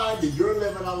your mind that you're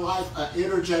living a life, an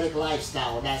energetic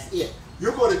lifestyle, and that's it.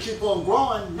 You're going to keep on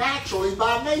growing naturally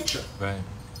by nature. Right.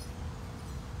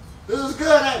 This is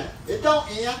good, ain't it? It don't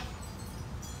end.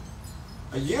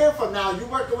 A year from now, you're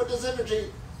working with this energy,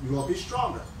 you're going to be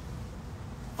stronger.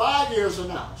 5 years from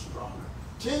now, stronger.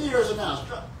 10 years from now,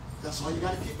 stronger. That's all you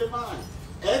got to keep in mind.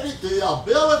 The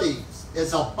abilities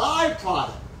is a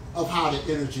byproduct of how the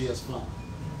energy is flowing.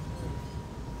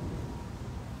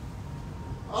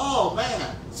 Oh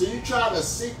man, so you try to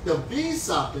seek to be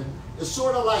something. It's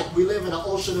sort of like we live in an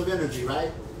ocean of energy,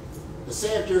 right? But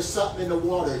say if there's something in the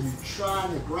water and you're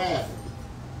trying to grab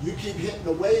it, you keep hitting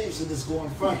the waves and it's going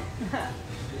in front of you.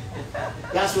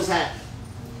 That's what's happening.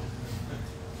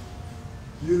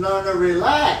 You learn to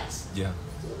relax. Yeah.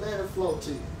 So let it flow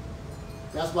to you.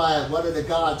 That's why one of the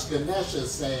gods, Ganesha,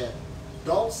 said,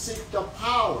 don't seek the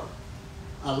power.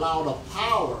 Allow the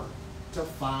power to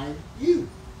find you.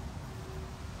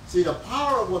 See, the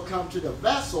power will come to the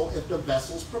vessel if the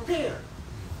vessel's prepared.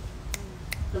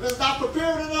 If it's not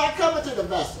prepared, it's not coming to the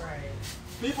vessel. Right.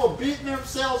 People beating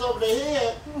themselves over the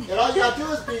head, and all you got to do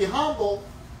is be humble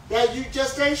that you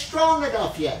just ain't strong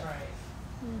enough yet. Right.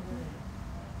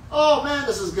 Oh man,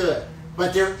 this is good.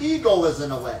 But their ego is in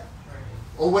the way. Right.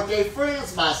 Or what their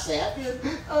friends might say,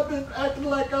 I've been acting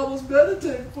like I was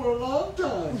meditating for a long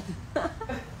time.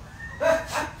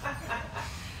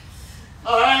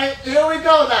 All right, here we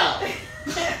go now.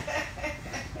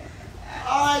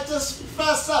 All right, just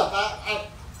fess up.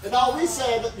 And all we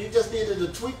said, you just needed to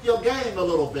tweak your game a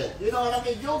little bit. You know what I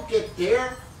mean? You'll get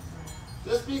there.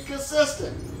 Just be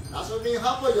consistent. That's what I mean.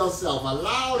 Humble yourself.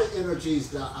 Allow the energies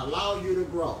to allow you to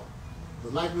grow.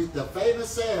 But like the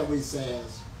famous saying we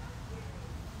says,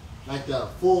 like the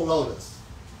full lotus,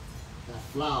 that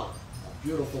flower, that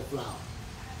beautiful flower.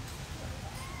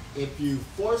 If you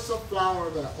force a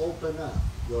flower to open up,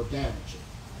 you'll damage it.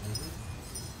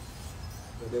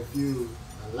 But if you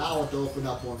allow it to open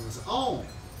up on its own,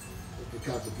 it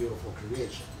becomes a beautiful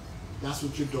creation. That's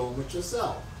what you're doing with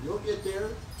yourself. You'll get there,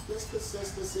 just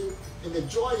consistency, and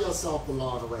enjoy yourself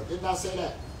along the way. Didn't I say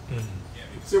that?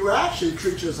 See, we're actually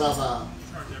creatures of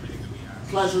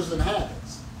pleasures and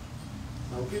habits.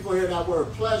 Now, when people hear that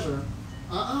word pleasure,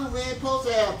 we ain't supposed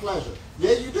to have pleasure.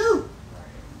 Yeah, you do.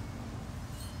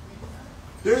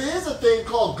 There is a thing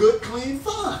called good, clean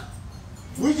fun.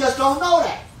 We just don't know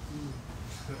that.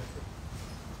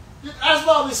 That's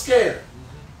why we're scared.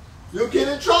 You'll get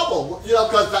in trouble,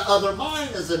 because the other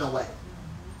mind is in the way.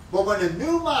 But when a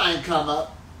new mind come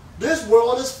up, this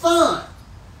world is fun.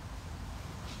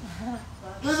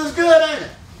 This is good, ain't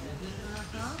it?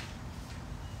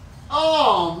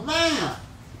 Oh, man.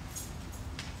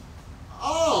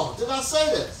 Oh, did I say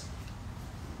this?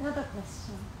 Another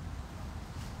question.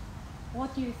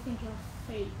 What do you think of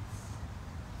fate?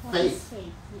 What Fate? is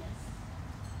fate? Yes.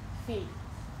 Fate.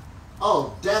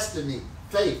 Oh, destiny,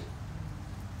 fate.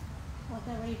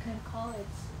 Whatever you can call it.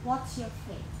 What's your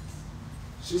fate?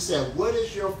 She said, what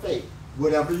is your fate?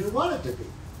 Whatever you want it to be.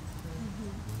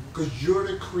 Because you're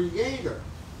the creator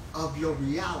of your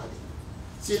reality.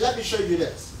 See, let me show you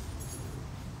this.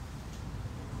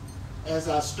 As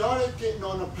I started getting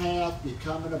on the path,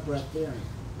 becoming a breatharian,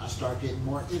 I started getting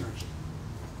more energy.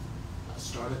 I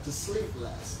started to sleep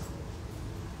less.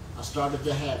 I started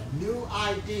to have new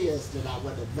ideas that I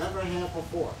would have never had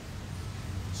before.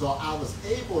 So I was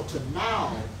able to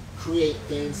now create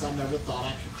things I never thought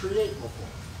I could create before.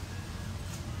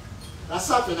 That's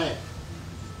something there.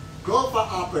 Go for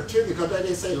opportunity, because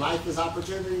they say life is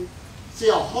opportunity. See,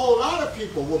 a whole lot of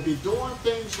people will be doing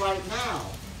things right now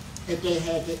if they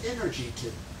had the energy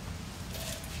to.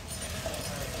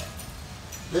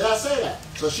 Did I say that?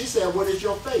 So she said, what is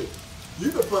your fate? You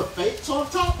can put fates on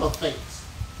top of fates.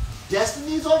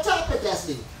 Destinies on top of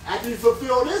destiny. After you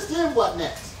fulfill this, then what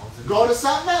next? Go to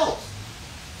something else.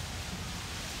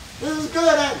 This is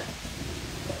good, ain't it?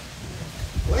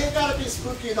 We ain't got to be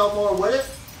spooky no more with it.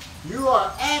 You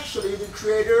are actually the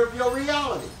creator of your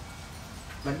reality.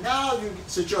 But now,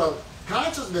 since your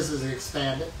consciousness is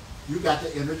expanded, you got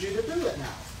the energy to do it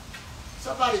now.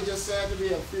 Somebody just said to me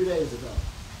a few days ago,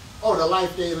 oh, the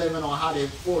life they living on, how they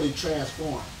fully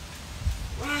transform.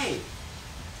 Right.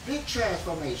 Big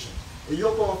transformation. And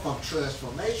you're going from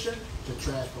transformation to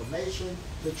transformation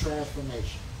to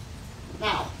transformation.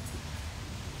 Now,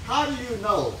 how do you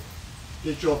know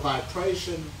that your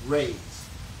vibration raised?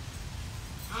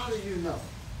 How do you know?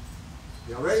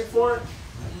 Y'all ready for it?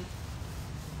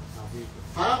 Now, we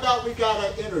found out we got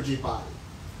an energy body.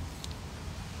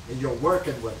 And you're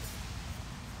working with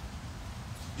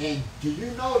it. And do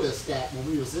you notice that when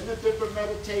we was in the different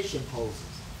meditation poses,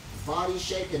 the body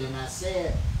shaking, and I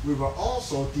said we were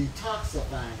also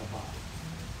detoxifying the body.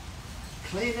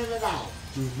 Cleaning it out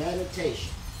through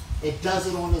meditation. It does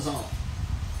it on its own.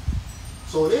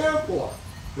 So therefore,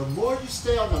 the more you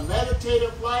stay on the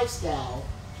meditative lifestyle,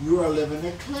 you are living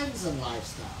a cleansing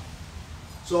lifestyle.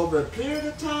 So over a period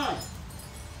of time,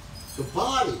 the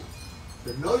body,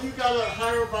 to know you got a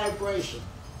higher vibration,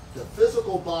 the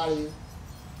physical body,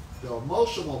 the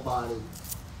emotional body,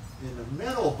 and the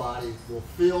mental body will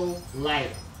feel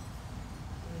lighter.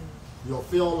 You'll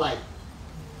feel lighter.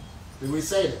 Did we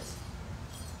say this?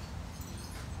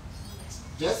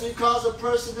 Just because a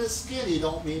person is skinny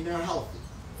don't mean they're healthy.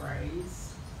 Right.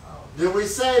 Oh, Did we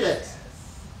say this?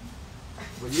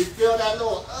 When you feel that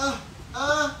little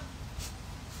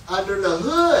under the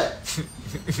hood,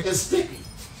 it's sticky.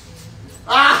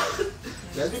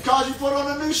 Just because you put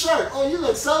on a new shirt. Oh, you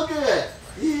look so good.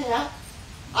 Yeah.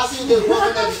 I seen this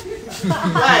woman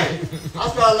hey, I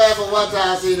started laughing one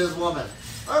time I seen this woman.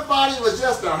 Her body was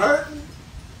just a hurting.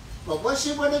 But when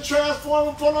she went to transform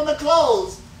and put on the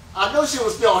clothes, I know she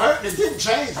was still hurting. It didn't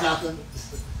change nothing.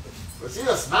 But she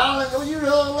was smiling. Oh, you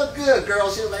really look good,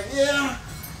 girl. She was like, yeah,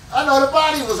 I know the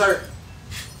body was hurting.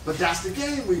 But that's the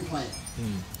game we playing.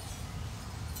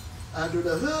 Under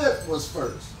the hood was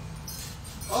first.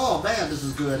 Oh, man, this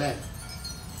is good, ain't it?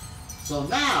 So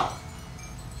now,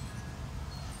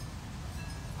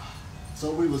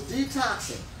 so we was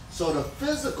detoxing. So the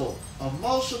physical,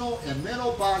 emotional, and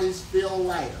mental bodies feel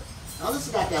lighter. Now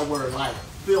listen about that word lighter.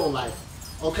 Feel lighter.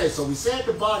 Okay, so we said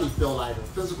the body feel lighter,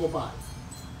 physical body.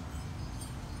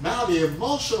 Now the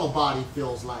emotional body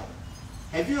feels lighter.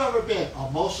 Have you ever been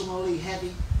emotionally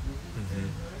heavy?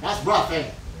 That's rough, ain't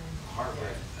it?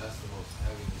 Heartbreak. That's the most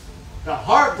heaviest one. The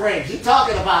heartbreak. You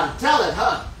talking about it. Tell it,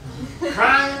 huh?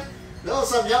 Crying. There was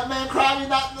some young man crying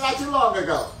not too long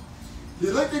ago. He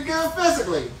looked good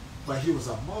physically, but he was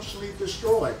emotionally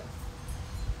destroyed.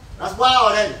 That's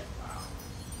wild, ain't it?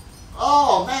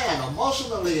 Oh, man,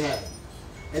 emotionally heavy.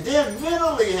 And then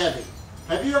mentally heavy.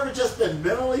 Have you ever just been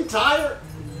mentally tired?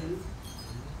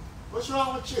 What's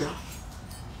wrong with you?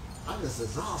 I'm just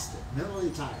exhausted, mentally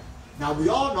tired. Now, we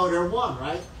all know they're one,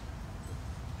 right?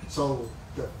 So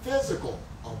the physical,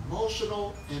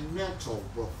 emotional, and mental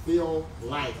will feel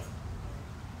lighter.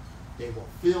 They will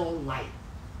feel light.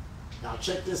 Now,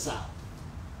 check this out.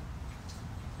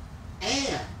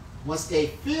 And once they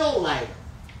feel lighter,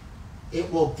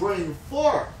 it will bring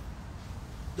forth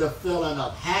the feeling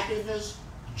of happiness,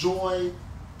 joy,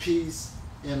 peace,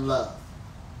 and love.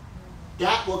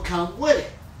 That will come with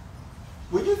it.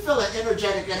 When you're feeling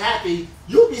energetic and happy,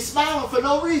 you'll be smiling for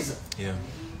no reason. Yeah.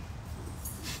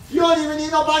 You don't even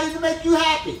need nobody to make you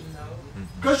happy.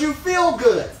 Because you feel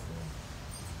good.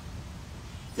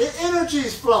 The energy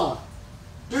is flowing.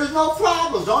 There's no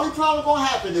problems. The only problem going to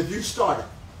happen if you start it.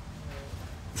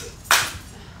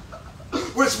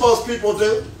 Which most people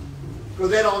do.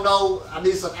 Because they don't know, I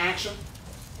need some action.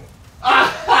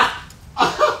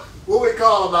 What we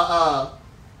call them, a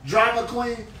drama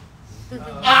queen?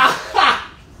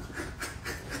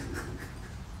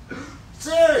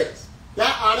 Serious.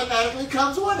 That automatically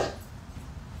comes with it.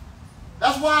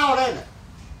 That's wild, ain't it?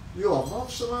 You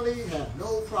emotionally have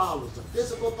no problems. The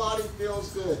physical body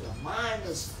feels good. The mind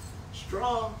is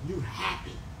strong. You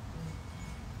happy.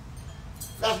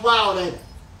 That's wild, ain't it?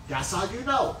 That's how you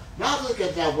know. Now look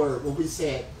at that word when we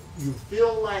said you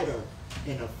feel lighter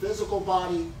in the physical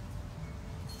body,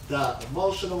 the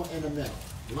emotional, and the mental.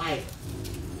 Lighter.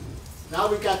 Now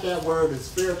we got that word in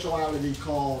spirituality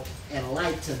called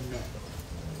enlightenment.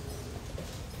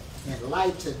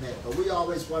 Enlightenment. But we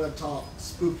always want to talk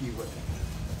spooky with it.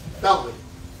 Don't we?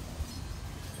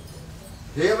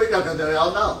 Here we go, because they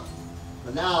all know.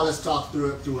 But now let's talk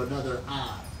through it through another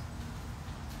eye.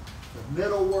 The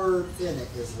middle word in it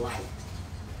is light.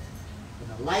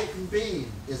 An enlightened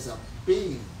being is a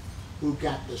being who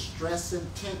got the stress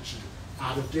and tension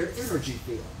out of their energy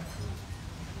field.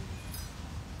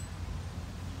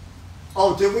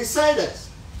 Oh, did we say this?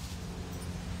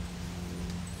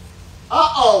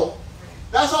 Uh-oh.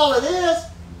 That's all it is.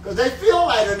 Because they feel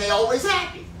lighter and they're always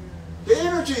happy. The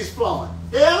energy's flowing.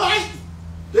 They're lightened.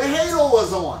 The halo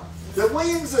is on. The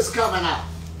wings is coming out.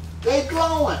 They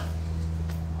glowing.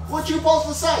 What you supposed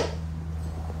to say?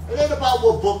 It ain't about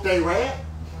what book they read.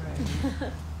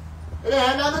 It ain't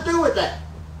had nothing to do with that.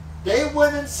 They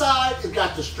went inside and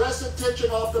got the stress and tension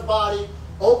off the body,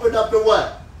 opened up the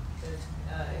what?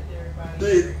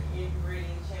 Their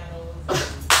reading channels.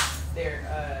 Their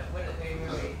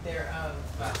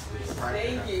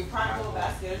thank you, primal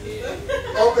vascular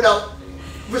system. Open up,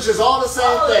 which is all the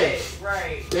same thing.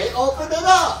 Right. They opened it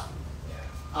up.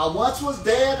 I once was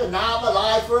dead and now I'm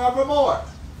alive forevermore.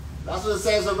 That's what it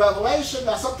says in Revelation.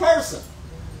 That's a person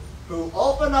who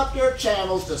opened up their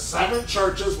channels to 7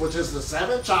 churches, which is the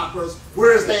 7 chakras.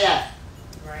 Where is they at?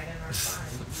 Right in our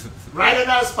spine. Right in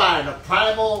our spine. The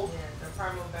primal. Yeah, the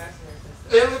primal vascular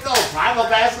system. Here we go. Primal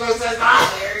vascular system.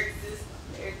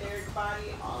 Their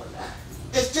body, all of that.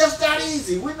 It's just that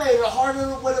easy. We made it harder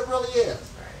than what it really is.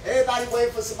 Everybody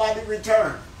waiting for somebody to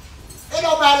return. It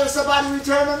don't matter if somebody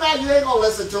return or not. You ain't gonna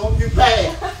listen to them. You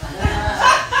bad.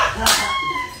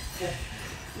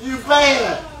 You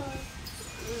bad.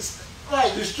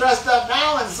 Right, you stressed up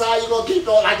now inside. You're gonna keep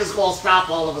going like it's gonna stop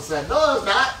all of a sudden. No, it's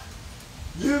not.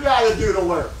 You gotta do the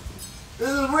work. This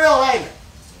is real, ain't it?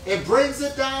 It brings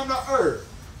it down to earth.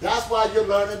 That's why you're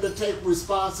learning to take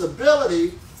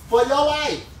responsibility for your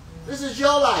life. This is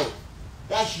your life.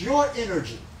 That's your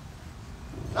energy.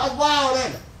 That's wild,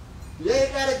 ain't it? You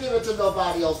ain't got to give it to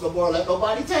nobody else no more. Let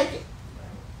nobody take it.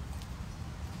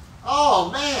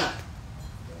 Oh, man.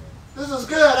 This is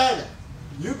good, ain't it?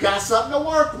 You got something to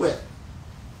work with.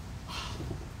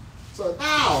 So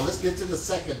now, let's get to the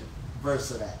second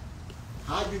verse of that.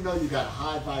 How do you know you got a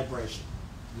high vibration?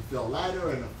 You feel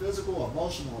lighter in the physical,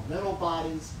 emotional, and mental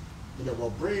bodies, and it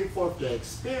will bring forth the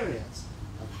experience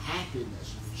of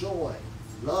happiness, joy,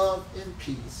 love, and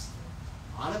peace.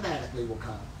 Automatically will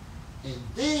come. And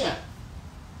then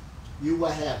you will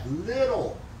have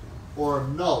little or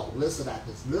no, listen at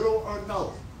this, little or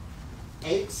no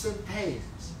aches and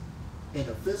pains in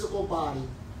the physical body,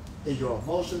 and your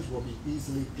emotions will be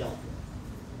easily dealt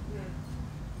with.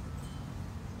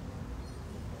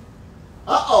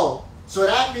 Uh-oh. So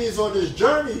that means on this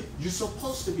journey, you're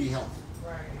supposed to be healthy.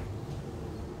 Right.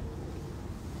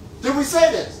 Did we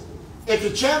say this? If the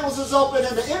channels is open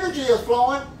and the energy is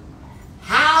flowing,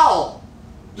 how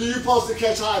do you supposed to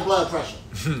catch high blood pressure?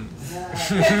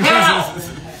 How?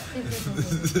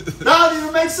 That don't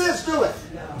even make sense, do it?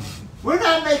 No. We're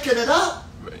not making it up.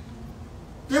 Right.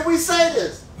 Did we say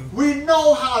this? We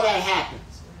know how that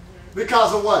happens.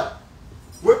 Because of what?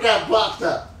 What got blocked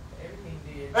up? Everything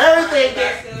did. Everything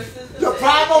did. Vascular system, The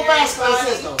primal vascular body,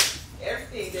 system.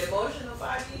 Everything. The emotional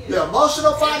body. The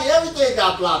emotional body, everything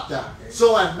got blocked up.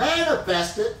 So it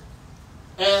manifested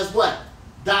as what?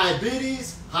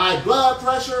 Diabetes, high blood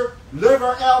pressure,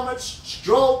 liver ailments,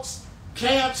 strokes,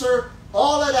 cancer.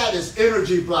 All of that is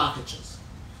energy blockages.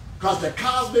 Because the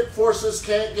cosmic forces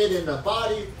can't get in the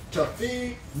body to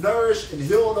feed, nourish, and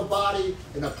heal the body,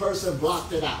 and the person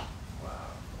blocked it out. Wow.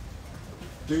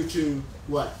 Due to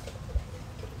what?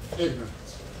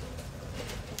 Ignorance.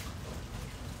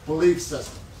 Belief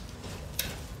systems.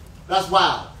 That's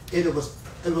wild. And it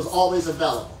was always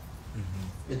available.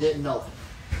 It didn't know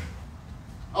it.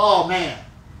 Oh man.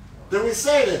 Did we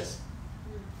say this?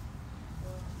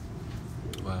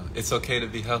 Wow. It's okay to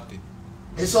be healthy.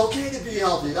 It's okay to be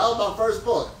healthy. That was my first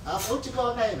book. What you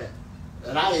gonna name it?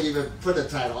 And I didn't even put a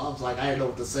title. I was like, I didn't know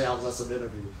what to say. I was at some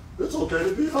interview. It's okay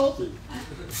to be healthy.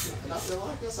 And I said, well,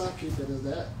 I guess I'll keep it as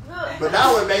that. But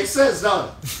now it makes sense, don't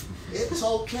it? It's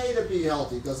okay to be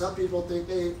healthy because some people think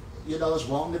it's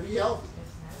wrong to be healthy.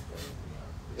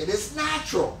 It is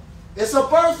natural. It's a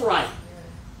birthright.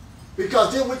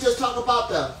 Because then we just talk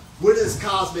about what is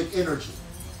cosmic energy.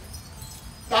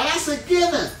 Now that's a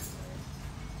given.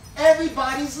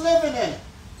 Everybody's living in it.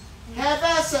 Have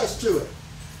access to it.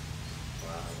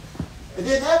 And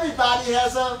then everybody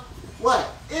has a, what?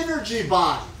 Energy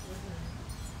body.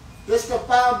 That's the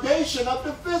foundation of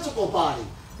the physical body.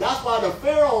 That's why the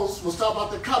pharaohs was talking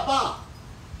about the Kaaba.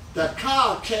 The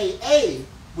Ka-K-A,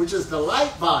 which is the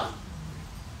light body,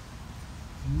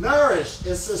 nourished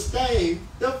and sustained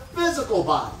the physical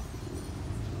body.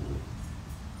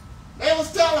 They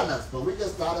was telling us, but we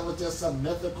just thought it was just some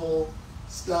mythical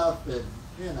stuff, and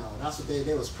that's what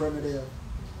they was primitive.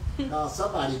 No,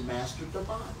 somebody mastered the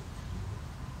body.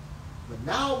 But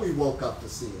now we woke up to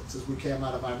see it since we came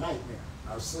out of our nightmare,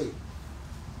 our sleep.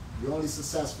 You're only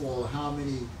successful in how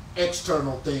many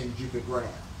external things you could grab.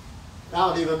 That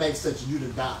don't even make sense. You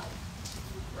done died.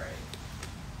 Right.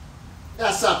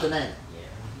 That's something, ain't it? Yeah.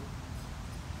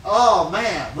 Oh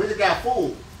man, we just got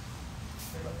fooled.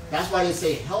 That's why they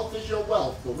say health is your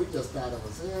wealth, but we just thought it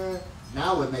was,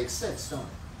 now it makes sense, don't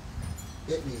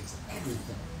it? It means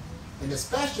everything. And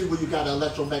especially when you got an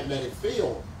electromagnetic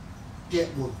field, it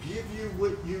will give you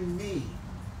what you need.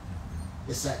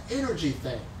 It's an energy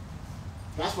thing.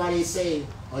 That's why they say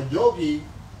a yogi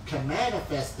can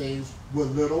manifest things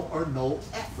with little or no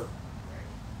effort.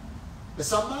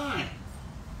 It's a mind.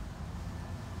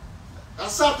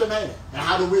 That's something, ain't it? And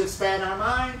how do we expand our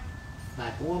mind?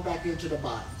 By going back into the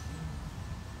body.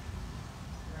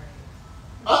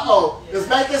 Uh-oh, it's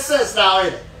making sense now,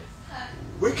 ain't it?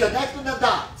 We connecting the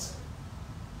dots.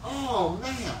 Oh,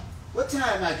 man. What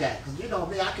time I got? Because you know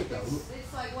me, I could go.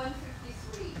 It's like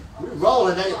 1:53. We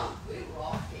rolling, ain't we? We're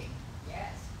rocking.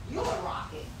 Yes. You're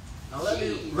rocking. Now let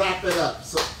me wrap it up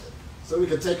so we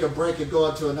can take a break and go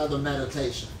into another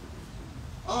meditation.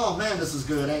 Oh, man, this is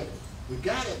good, ain't it? We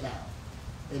got it now.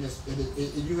 And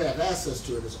you have access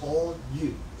to it. It's all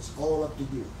you. It's all up to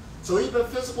you. So even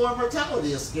physical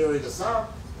immortality is scary to some.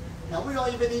 Now, we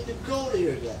don't even need to go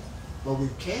there yet. But we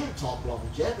can talk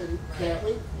longevity, can't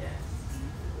we? Yes.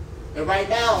 And right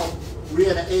now, we're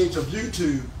in the age of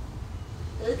YouTube.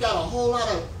 They got a whole lot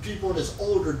of people that's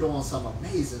older doing some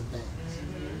amazing things.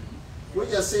 We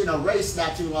just seen a race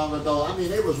not too long ago. I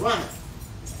mean, it was running.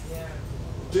 Yeah.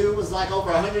 Dude was like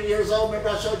over 100 years old. Remember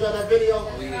I showed you that video?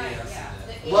 That's right,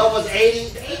 yeah. Well, it was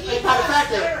 80. 80 Matter of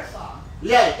fact, marathon.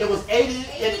 yeah, it was 80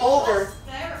 and over.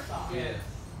 Marathon. Yeah.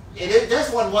 And it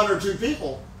just wasn't one or two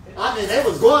people. I mean, they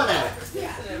was going at it.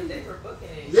 Yeah. They were booking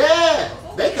it. Yeah,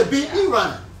 they could beat me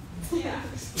running. Yeah.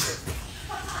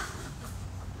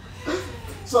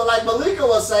 So like Malika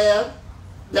was saying,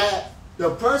 that the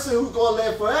person who's going to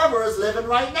live forever is living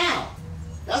right now.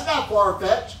 That's not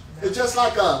far-fetched. It's just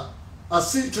like a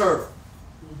sea turtle.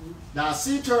 Now, a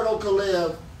sea turtle could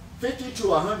live 50 to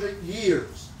 100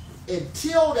 years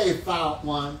until they found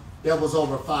one that was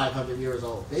over 500 years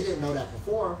old. They didn't know that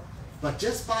before, but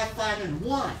just by finding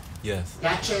one, Yes.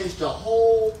 that changed the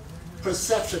whole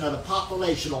perception of the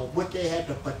population on what they had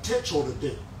the potential to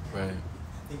do. Right.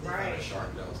 I think they found a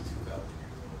shark that was 2,000 years old.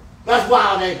 That's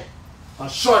wild, ain't it? A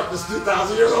shark that's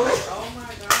 2,000 years old. Oh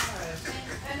my gosh.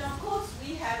 And of course,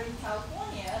 we have in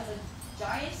California the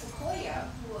giant sequoia,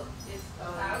 who is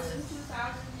 1,000,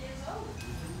 2,000 years old.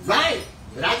 Right.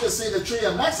 And I just see the tree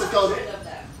in Mexico, 100 of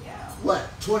them, yeah. what,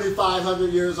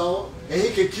 2,500 years old? And he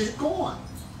can keep going.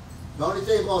 The only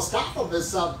thing going to stop him is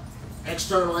some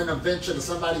external intervention or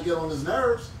somebody get on his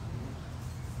nerves.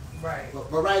 Right.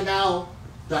 But right now,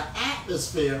 the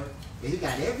atmosphere, he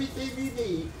got everything you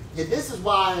need. And this is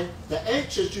why the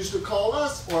ancients used to call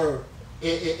us, or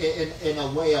in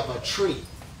a way of a tree.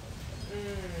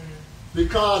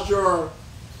 Because your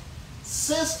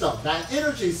system, that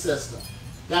energy system,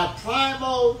 that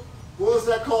primal, what was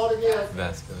that called again?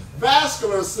 Vascular.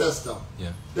 Vascular system.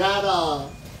 Yeah. That,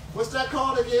 what's that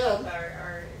called again?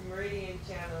 Our meridian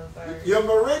channels are. Your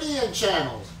meridian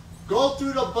channels go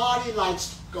through the body like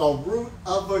a root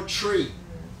of a tree.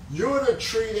 You're the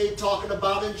tree they talking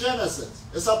about in Genesis.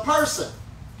 It's a person.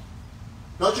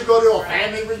 Don't you go to a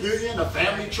family reunion, a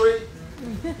family tree?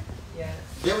 Yes.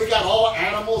 Then we got all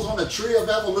animals on the tree of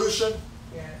evolution.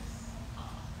 Yes.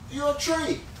 You're a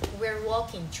tree. We're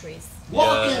walking trees.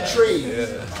 Walking Yeah. trees.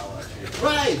 Yeah.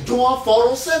 Right, doing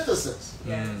photosynthesis.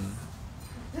 Yes.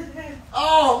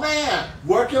 Oh man,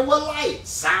 working with light.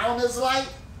 Sound is light.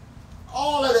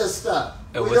 All of this stuff.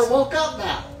 And We what's- done woke up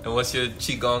now. And what's your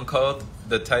qigong called?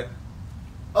 The type?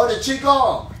 Oh, the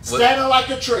Qigong. Standing like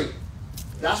a tree.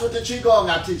 That's what the Qigong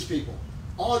I teach people.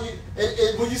 All you,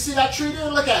 when you see that tree there,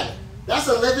 look at it. That's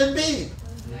a living being.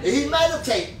 And he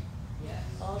meditating.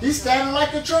 He's standing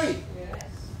like a tree. Yes.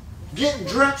 Getting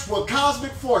drenched with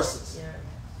cosmic forces. Yes.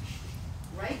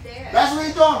 Right there. That's what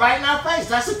he's doing right in our face.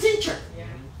 That's a teacher. Yeah.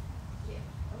 Yeah.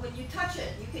 And when you touch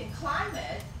it, you can climb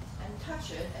it and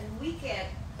touch it, and we get,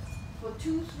 for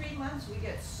 2-3 months, we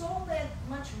get so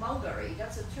much mulberry.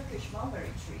 That's a Turkish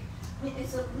mulberry tree. I mean,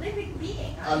 it's a living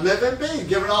being. A living being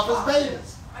giving off his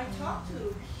babies. I talk to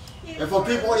him. And for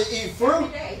people to eat fruit, every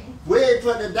day. we ain't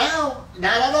putting it down,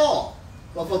 not at all.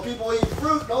 But for people who eat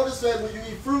fruit, notice that when you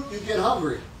eat fruit, you get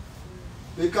hungry.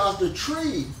 Because the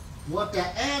tree want the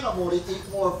animal to eat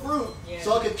more fruit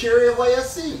so it can carry away a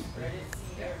seed. Let it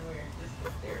see everywhere.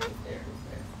 Just there.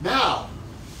 Now,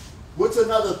 what's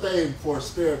another thing for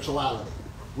spirituality?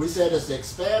 We said it's to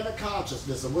expand the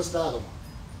consciousness, and what's the other one?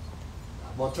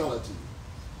 I'm going to tell it to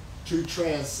you. To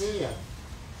transcend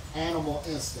animal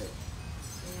instinct.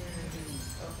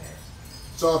 Okay.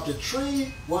 So if the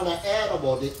tree want an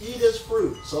animal to eat its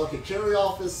fruit so it can carry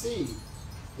off its seed,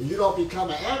 and you don't become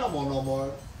an animal no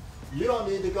more, you don't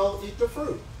need to go eat the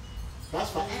fruit. That's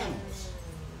for animals.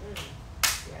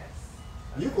 Yes.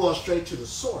 You're going straight to the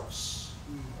source.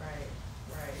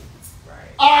 Right.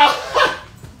 Ah!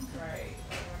 Right.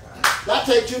 Oh my gosh. That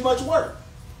takes too much work.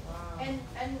 Wow.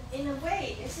 And in a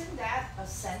way, isn't that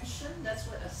ascension? That's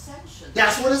what ascension is.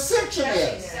 That's what ascension That's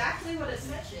is. exactly what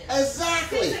ascension is.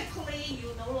 Exactly. Physically, you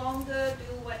no longer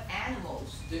do what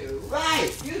animals do. Right.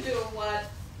 You do what,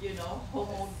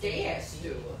 Homo Deus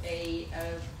do. A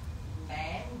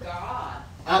man God.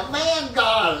 A man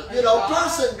God,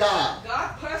 person God.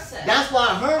 God person. That's why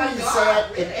Hermes A God,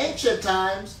 said in really. ancient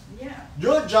times, Yeah.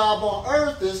 your job on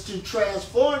earth is to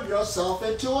transform yourself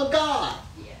into a God.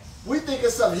 Yes. We think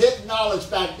it's some hidden knowledge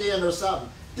back then or something.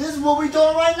 This is what we're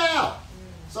doing right now.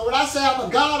 So when I say I'm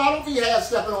a God, I don't be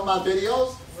half-stepping on my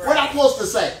videos. What am I supposed to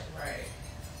say? Right.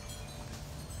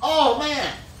 Oh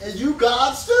man, and you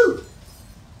gods too.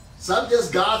 Some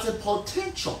just gods in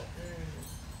potential.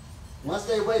 Once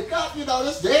they wake up,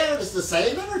 it's there. It's the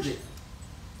same energy.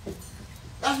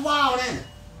 That's wild, ain't it?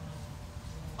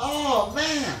 Oh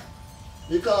man,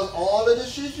 Because all of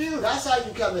this is you. That's how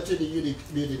you come into the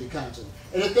unity consciousness.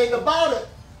 And the thing about it,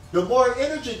 the more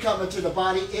energy coming to the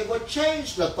body, it will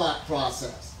change the thought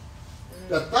process.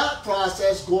 The thought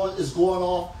process is going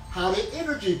off how the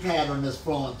energy pattern is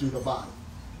flowing through the body.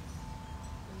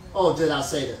 Oh, did I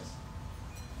say this?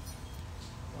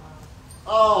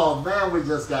 Oh, man, we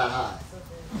just got high.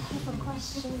 I have a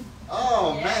question.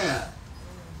 Oh, man.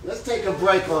 Let's take a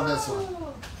break on this one.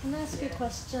 Can I ask you a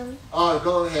question? All right,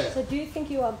 go ahead. So do you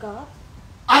think you are God?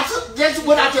 That's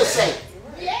what I just said.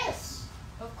 Yes,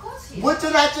 of course he is. What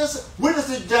did I just... What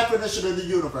is the definition of the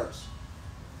universe?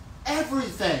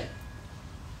 Everything.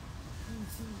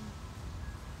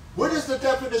 What is the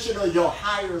definition of your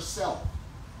higher self?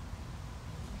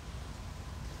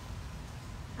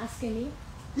 Asking me?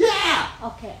 Yeah.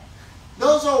 Okay.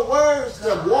 Those are words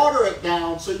to water it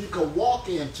down so you can walk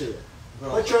into it.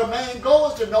 But your main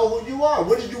goal is to know who you are.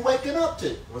 What are you waking up to?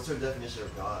 What's her definition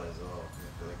of God as well?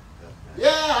 I feel like that Yeah,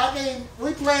 I mean,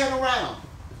 we playing around.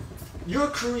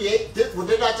 You're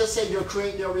did I just say you're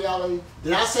creating your reality?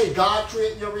 Did I say God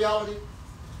creating your reality?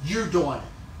 You're doing it.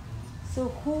 So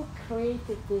who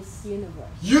created this universe?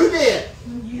 You did.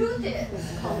 You did.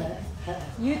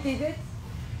 You did it?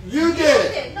 You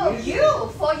did it. No, you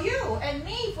for you and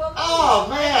me for me. Oh,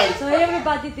 man. So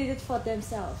everybody did it for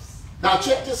themselves. Now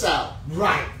check this out.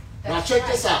 Right. Now check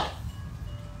this out.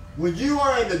 When you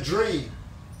are in a dream,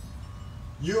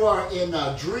 you are in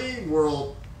a dream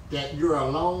world that you're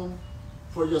alone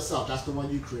for yourself. That's the one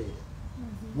you created.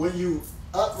 When you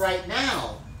up right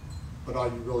now, but are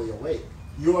you really awake?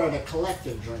 You are in a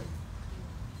collective dream.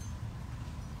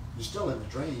 You're still in a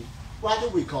dream. Why do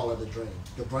we call it a dream?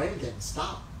 The brain didn't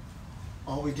stop.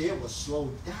 All we did was slow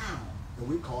down, and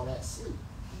we call that sleep.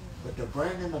 But the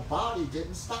brain and the body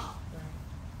didn't stop.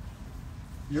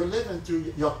 You're living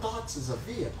through, your thoughts is a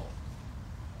vehicle.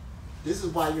 This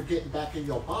is why you're getting back in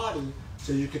your body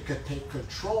so you can take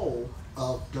control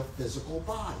of the physical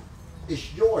body.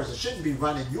 It's yours. It shouldn't be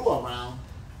running you around.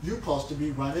 You're supposed to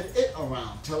be running it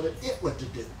around, telling it what to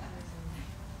do.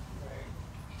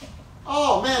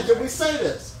 Oh, man, did we say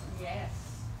this? Yes.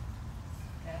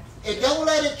 And don't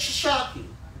let it shock you.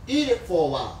 Eat it for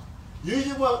a while.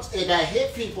 Usually and I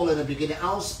hit people in the beginning, I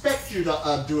don't expect you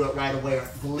to do it right away or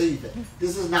believe it.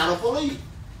 This is not a belief.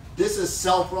 This is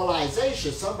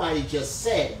self-realization. Somebody just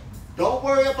said it. Don't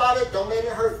worry about it. Don't let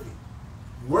it hurt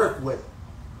you. Work with it.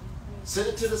 Sit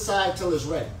it to the side till it's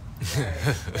ready.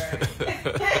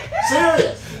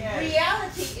 Serious.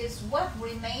 Reality is what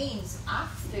remains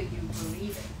after you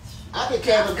believe it. I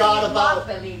became After a God you about... not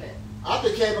believe it. I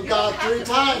became a You God don't have 3 to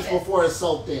times believe it. before it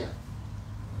soaked in.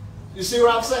 You see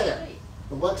what I'm saying?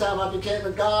 The one time I became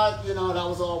a God, and I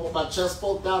was all my chest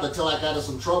spoke out until I got in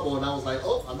some trouble, and I was like,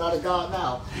 oh, I'm not a God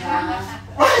now.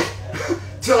 Right?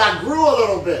 Till I grew a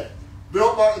little bit.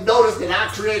 Notice that I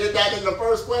created that in the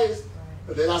first place.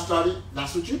 But then I started,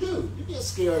 that's what you do. You get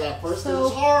scared at first. So-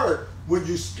 It's hard when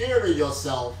you're scared of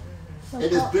yourself So in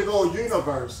this God, big old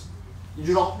universe.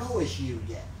 You don't know it's you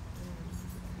yet.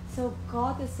 so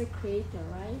God is the creator,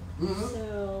 right? Mhm.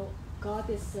 So God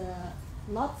is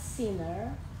not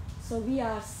sinner. So we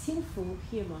are sinful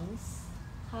humans.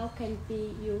 How can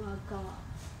be you are God?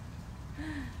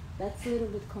 That's a little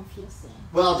bit confusing.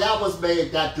 Well,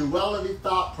 that duality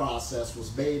thought process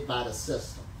was made by the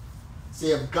system.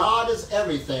 See, if God is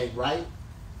everything, right?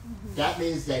 That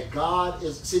means that God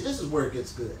is, see, this is where it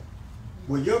gets good.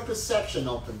 When your perception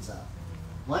opens up.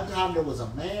 One time there was a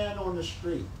man on the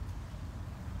street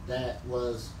that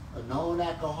was a known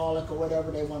alcoholic or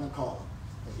whatever they want to call him.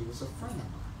 But he was a friend of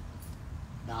mine.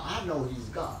 Now, I know he's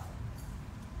God.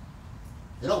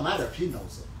 It don't matter if he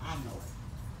knows it. I know it.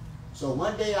 So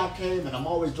one day I came, and I'm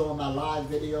always doing my live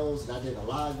videos, and I did a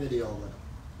live video with him.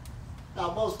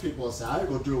 Now, most people will say, I ain't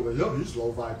going to do it with him. He's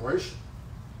low vibration.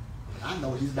 I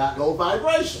know he's not low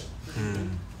vibration.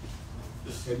 And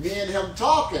me and him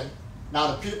talking,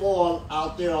 now the people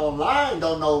out there online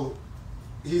don't know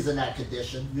he's in that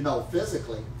condition,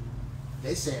 physically.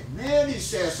 They said, man, he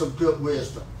said some good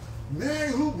wisdom.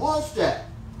 Man, who wants that?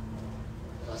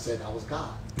 I said, that was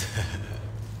God.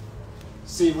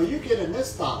 See, when you get in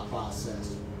this thought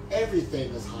process,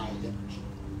 everything is high energy.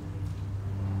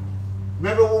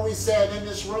 Remember when we said in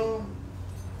this room,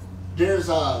 there's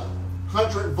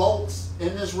 100 volts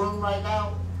in this room right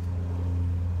now?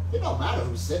 It don't matter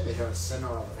who's sitting here, a sinner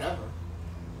or whatever.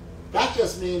 That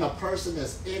just means a person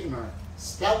that's ignorant.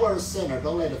 That word sinner,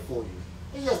 don't let it fool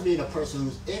you. It just means a person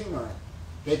who's ignorant.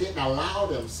 They didn't allow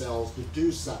themselves to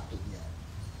do something yet.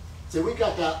 See, we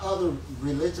got that other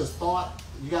religious thought.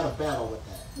 You got to battle with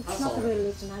that. It's That's not all.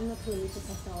 religion. I'm not religious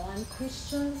at all. I'm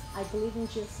Christian. I believe in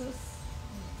Jesus.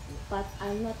 but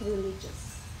I'm not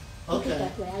religious. Put it Okay.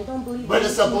 that way. I don't believe. But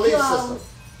it's a if belief you are- system.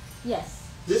 Yes.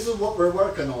 This is what we're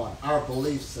working on, our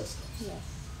belief systems. Yes.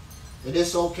 And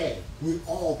it's okay. We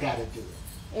all got to do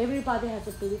it. Everybody has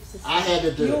a belief system. I had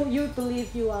to do it. You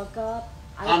believe you are God.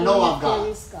 I know believe I'm God.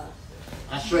 There is God.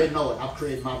 I straight know it. I've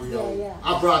created my reality. Yeah.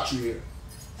 I brought you here.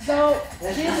 So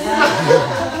Jesus.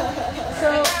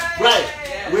 so Right.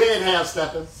 We didn't have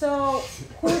Stephen. so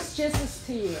who is Jesus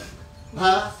to you? Huh?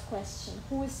 Last question.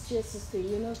 Who is Jesus to you?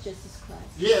 You know Jesus Christ.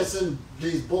 Yeah, it's in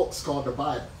these books called the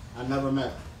Bible. I never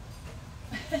met him.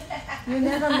 You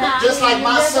never met Just him. like you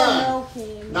my never son. know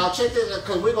him. Now check this,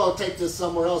 because we're going to take this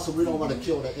somewhere else, so we don't want to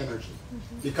kill the energy.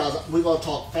 Because we're going to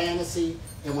talk fantasy,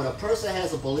 and when a person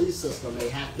has a belief system, they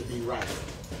have to be right.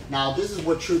 Now this is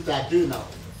what truth I do know.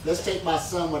 Let's take my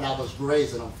son when I was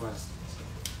raising him, for instance.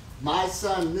 My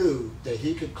son knew that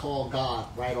he could call God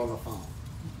right on the phone,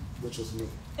 which was me.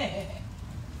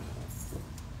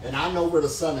 And I know where the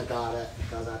son of God at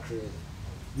because I created him.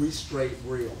 We straight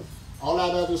real. All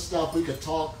that other stuff we could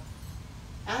talk.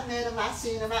 I met him, I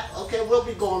seen him. Okay, we'll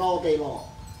be going all day long.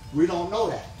 We don't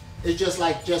know that. It's just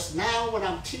like just now when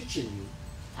I'm teaching you,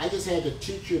 I just had to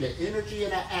teach you the energy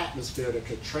and the atmosphere that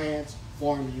could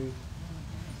transform you.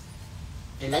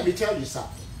 And let me tell you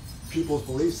something. People's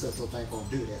belief systems ain't going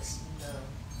to do this.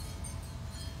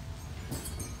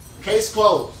 Case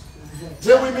closed.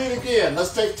 Till we meet again.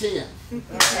 Let's take 10.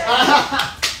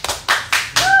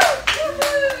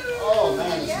 Oh,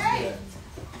 man, this is good.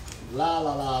 La,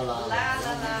 la, la, la. La la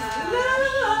la la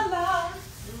la la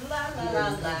la la la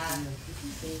la.